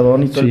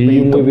verificadón y todo el Sí,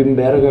 pito. muy bien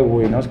verga,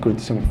 güey. No, es que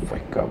ahorita se me fue,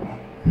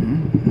 cabrón.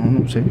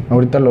 No sé,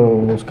 ahorita lo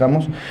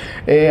buscamos.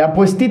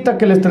 Apuestita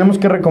que les tenemos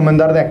que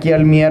recomendar de aquí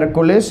al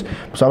miércoles.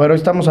 Pues a ver, hoy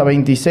estamos a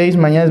 26,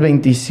 mañana es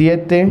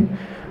 27.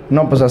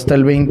 No, pues hasta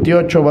el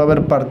 28 va a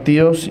haber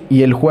partidos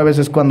y el jueves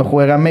es cuando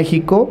juega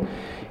México.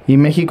 Y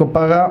México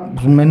paga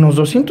pues, menos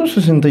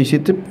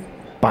 267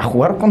 para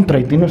jugar contra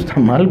Haití. No está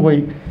mal,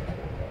 güey.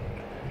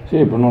 Sí,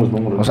 pero no los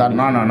vamos a... O sea,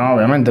 no,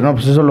 obviamente no.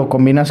 Pues eso lo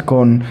combinas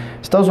con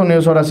Estados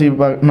Unidos. Ahora sí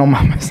va... No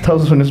mames,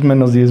 Estados Unidos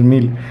menos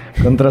 10,000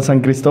 contra San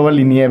Cristóbal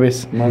y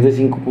Nieves. Más de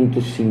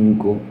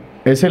 5.5.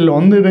 Es el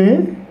under, ¿eh?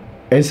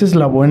 Esa es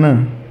la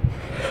buena.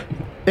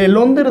 El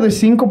under de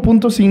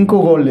 5.5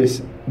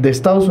 goles de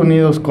Estados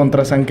Unidos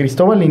contra San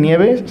Cristóbal y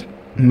Nieves,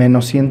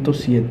 menos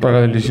 107.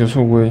 Paga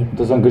delicioso, güey.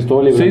 Entonces San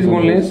Cristóbal y 6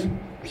 goles.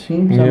 Sí,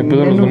 Ni de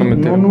pedo los van a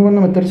meter. No van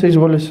a meter 6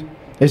 goles.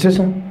 Es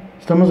esa.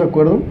 ¿Estamos de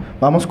acuerdo?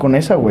 Vamos con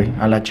esa, güey.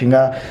 A la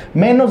chingada.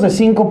 Menos de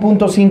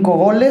 5.5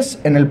 goles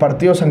en el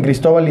partido San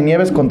Cristóbal y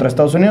Nieves contra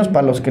Estados Unidos.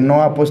 Para los que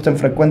no apuesten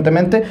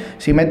frecuentemente,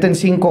 si meten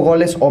 5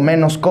 goles o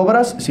menos,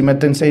 cobras. Si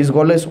meten 6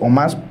 goles o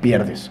más,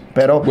 pierdes.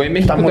 Pero güey,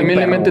 México también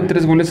le mete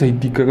 3 goles a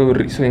Haití, cagado de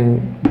risa.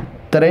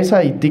 3 a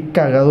Haití,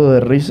 cagado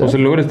de risa. O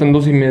sea, el over está en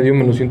 2.5,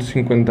 menos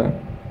 150.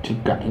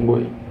 Chica,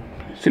 güey.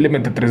 Sí le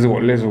mete 3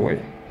 goles, güey.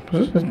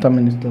 Pues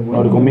también está bueno.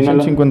 Ahora,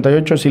 combínala.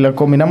 158, si la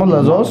combinamos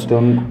las dos,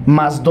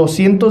 más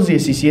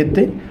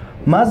 217,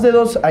 más de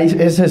 2,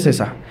 esa es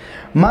esa.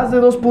 Más de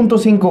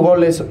 2.5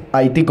 goles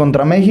Haití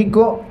contra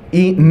México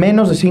y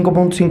menos de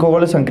 5.5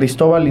 goles San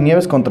Cristóbal y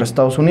Nieves contra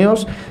Estados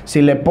Unidos.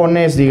 Si le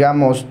pones,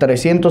 digamos,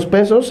 300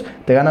 pesos,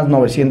 te ganas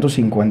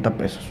 950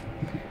 pesos.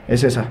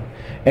 Es esa.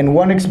 En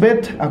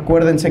OneXBet,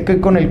 acuérdense que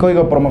con el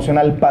código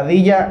promocional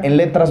Padilla en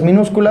letras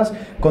minúsculas,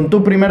 con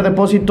tu primer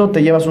depósito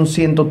te llevas un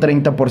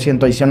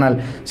 130% adicional.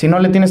 Si no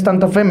le tienes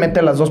tanta fe,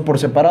 mete las dos por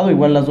separado,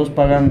 igual las dos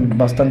pagan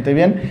bastante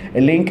bien.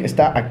 El link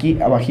está aquí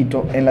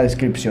abajito en la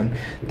descripción.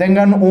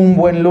 Tengan un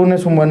buen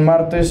lunes, un buen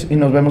martes y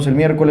nos vemos el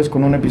miércoles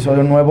con un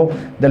episodio nuevo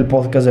del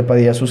podcast de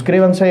Padilla.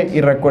 Suscríbanse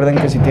y recuerden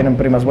que si tienen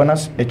primas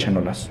buenas,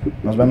 échenolas.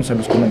 Nos vemos en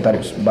los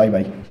comentarios. Bye,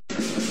 bye.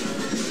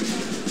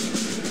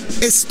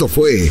 Esto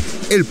fue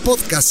el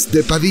podcast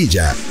de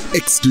Padilla,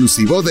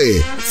 exclusivo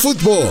de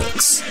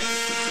Footbox.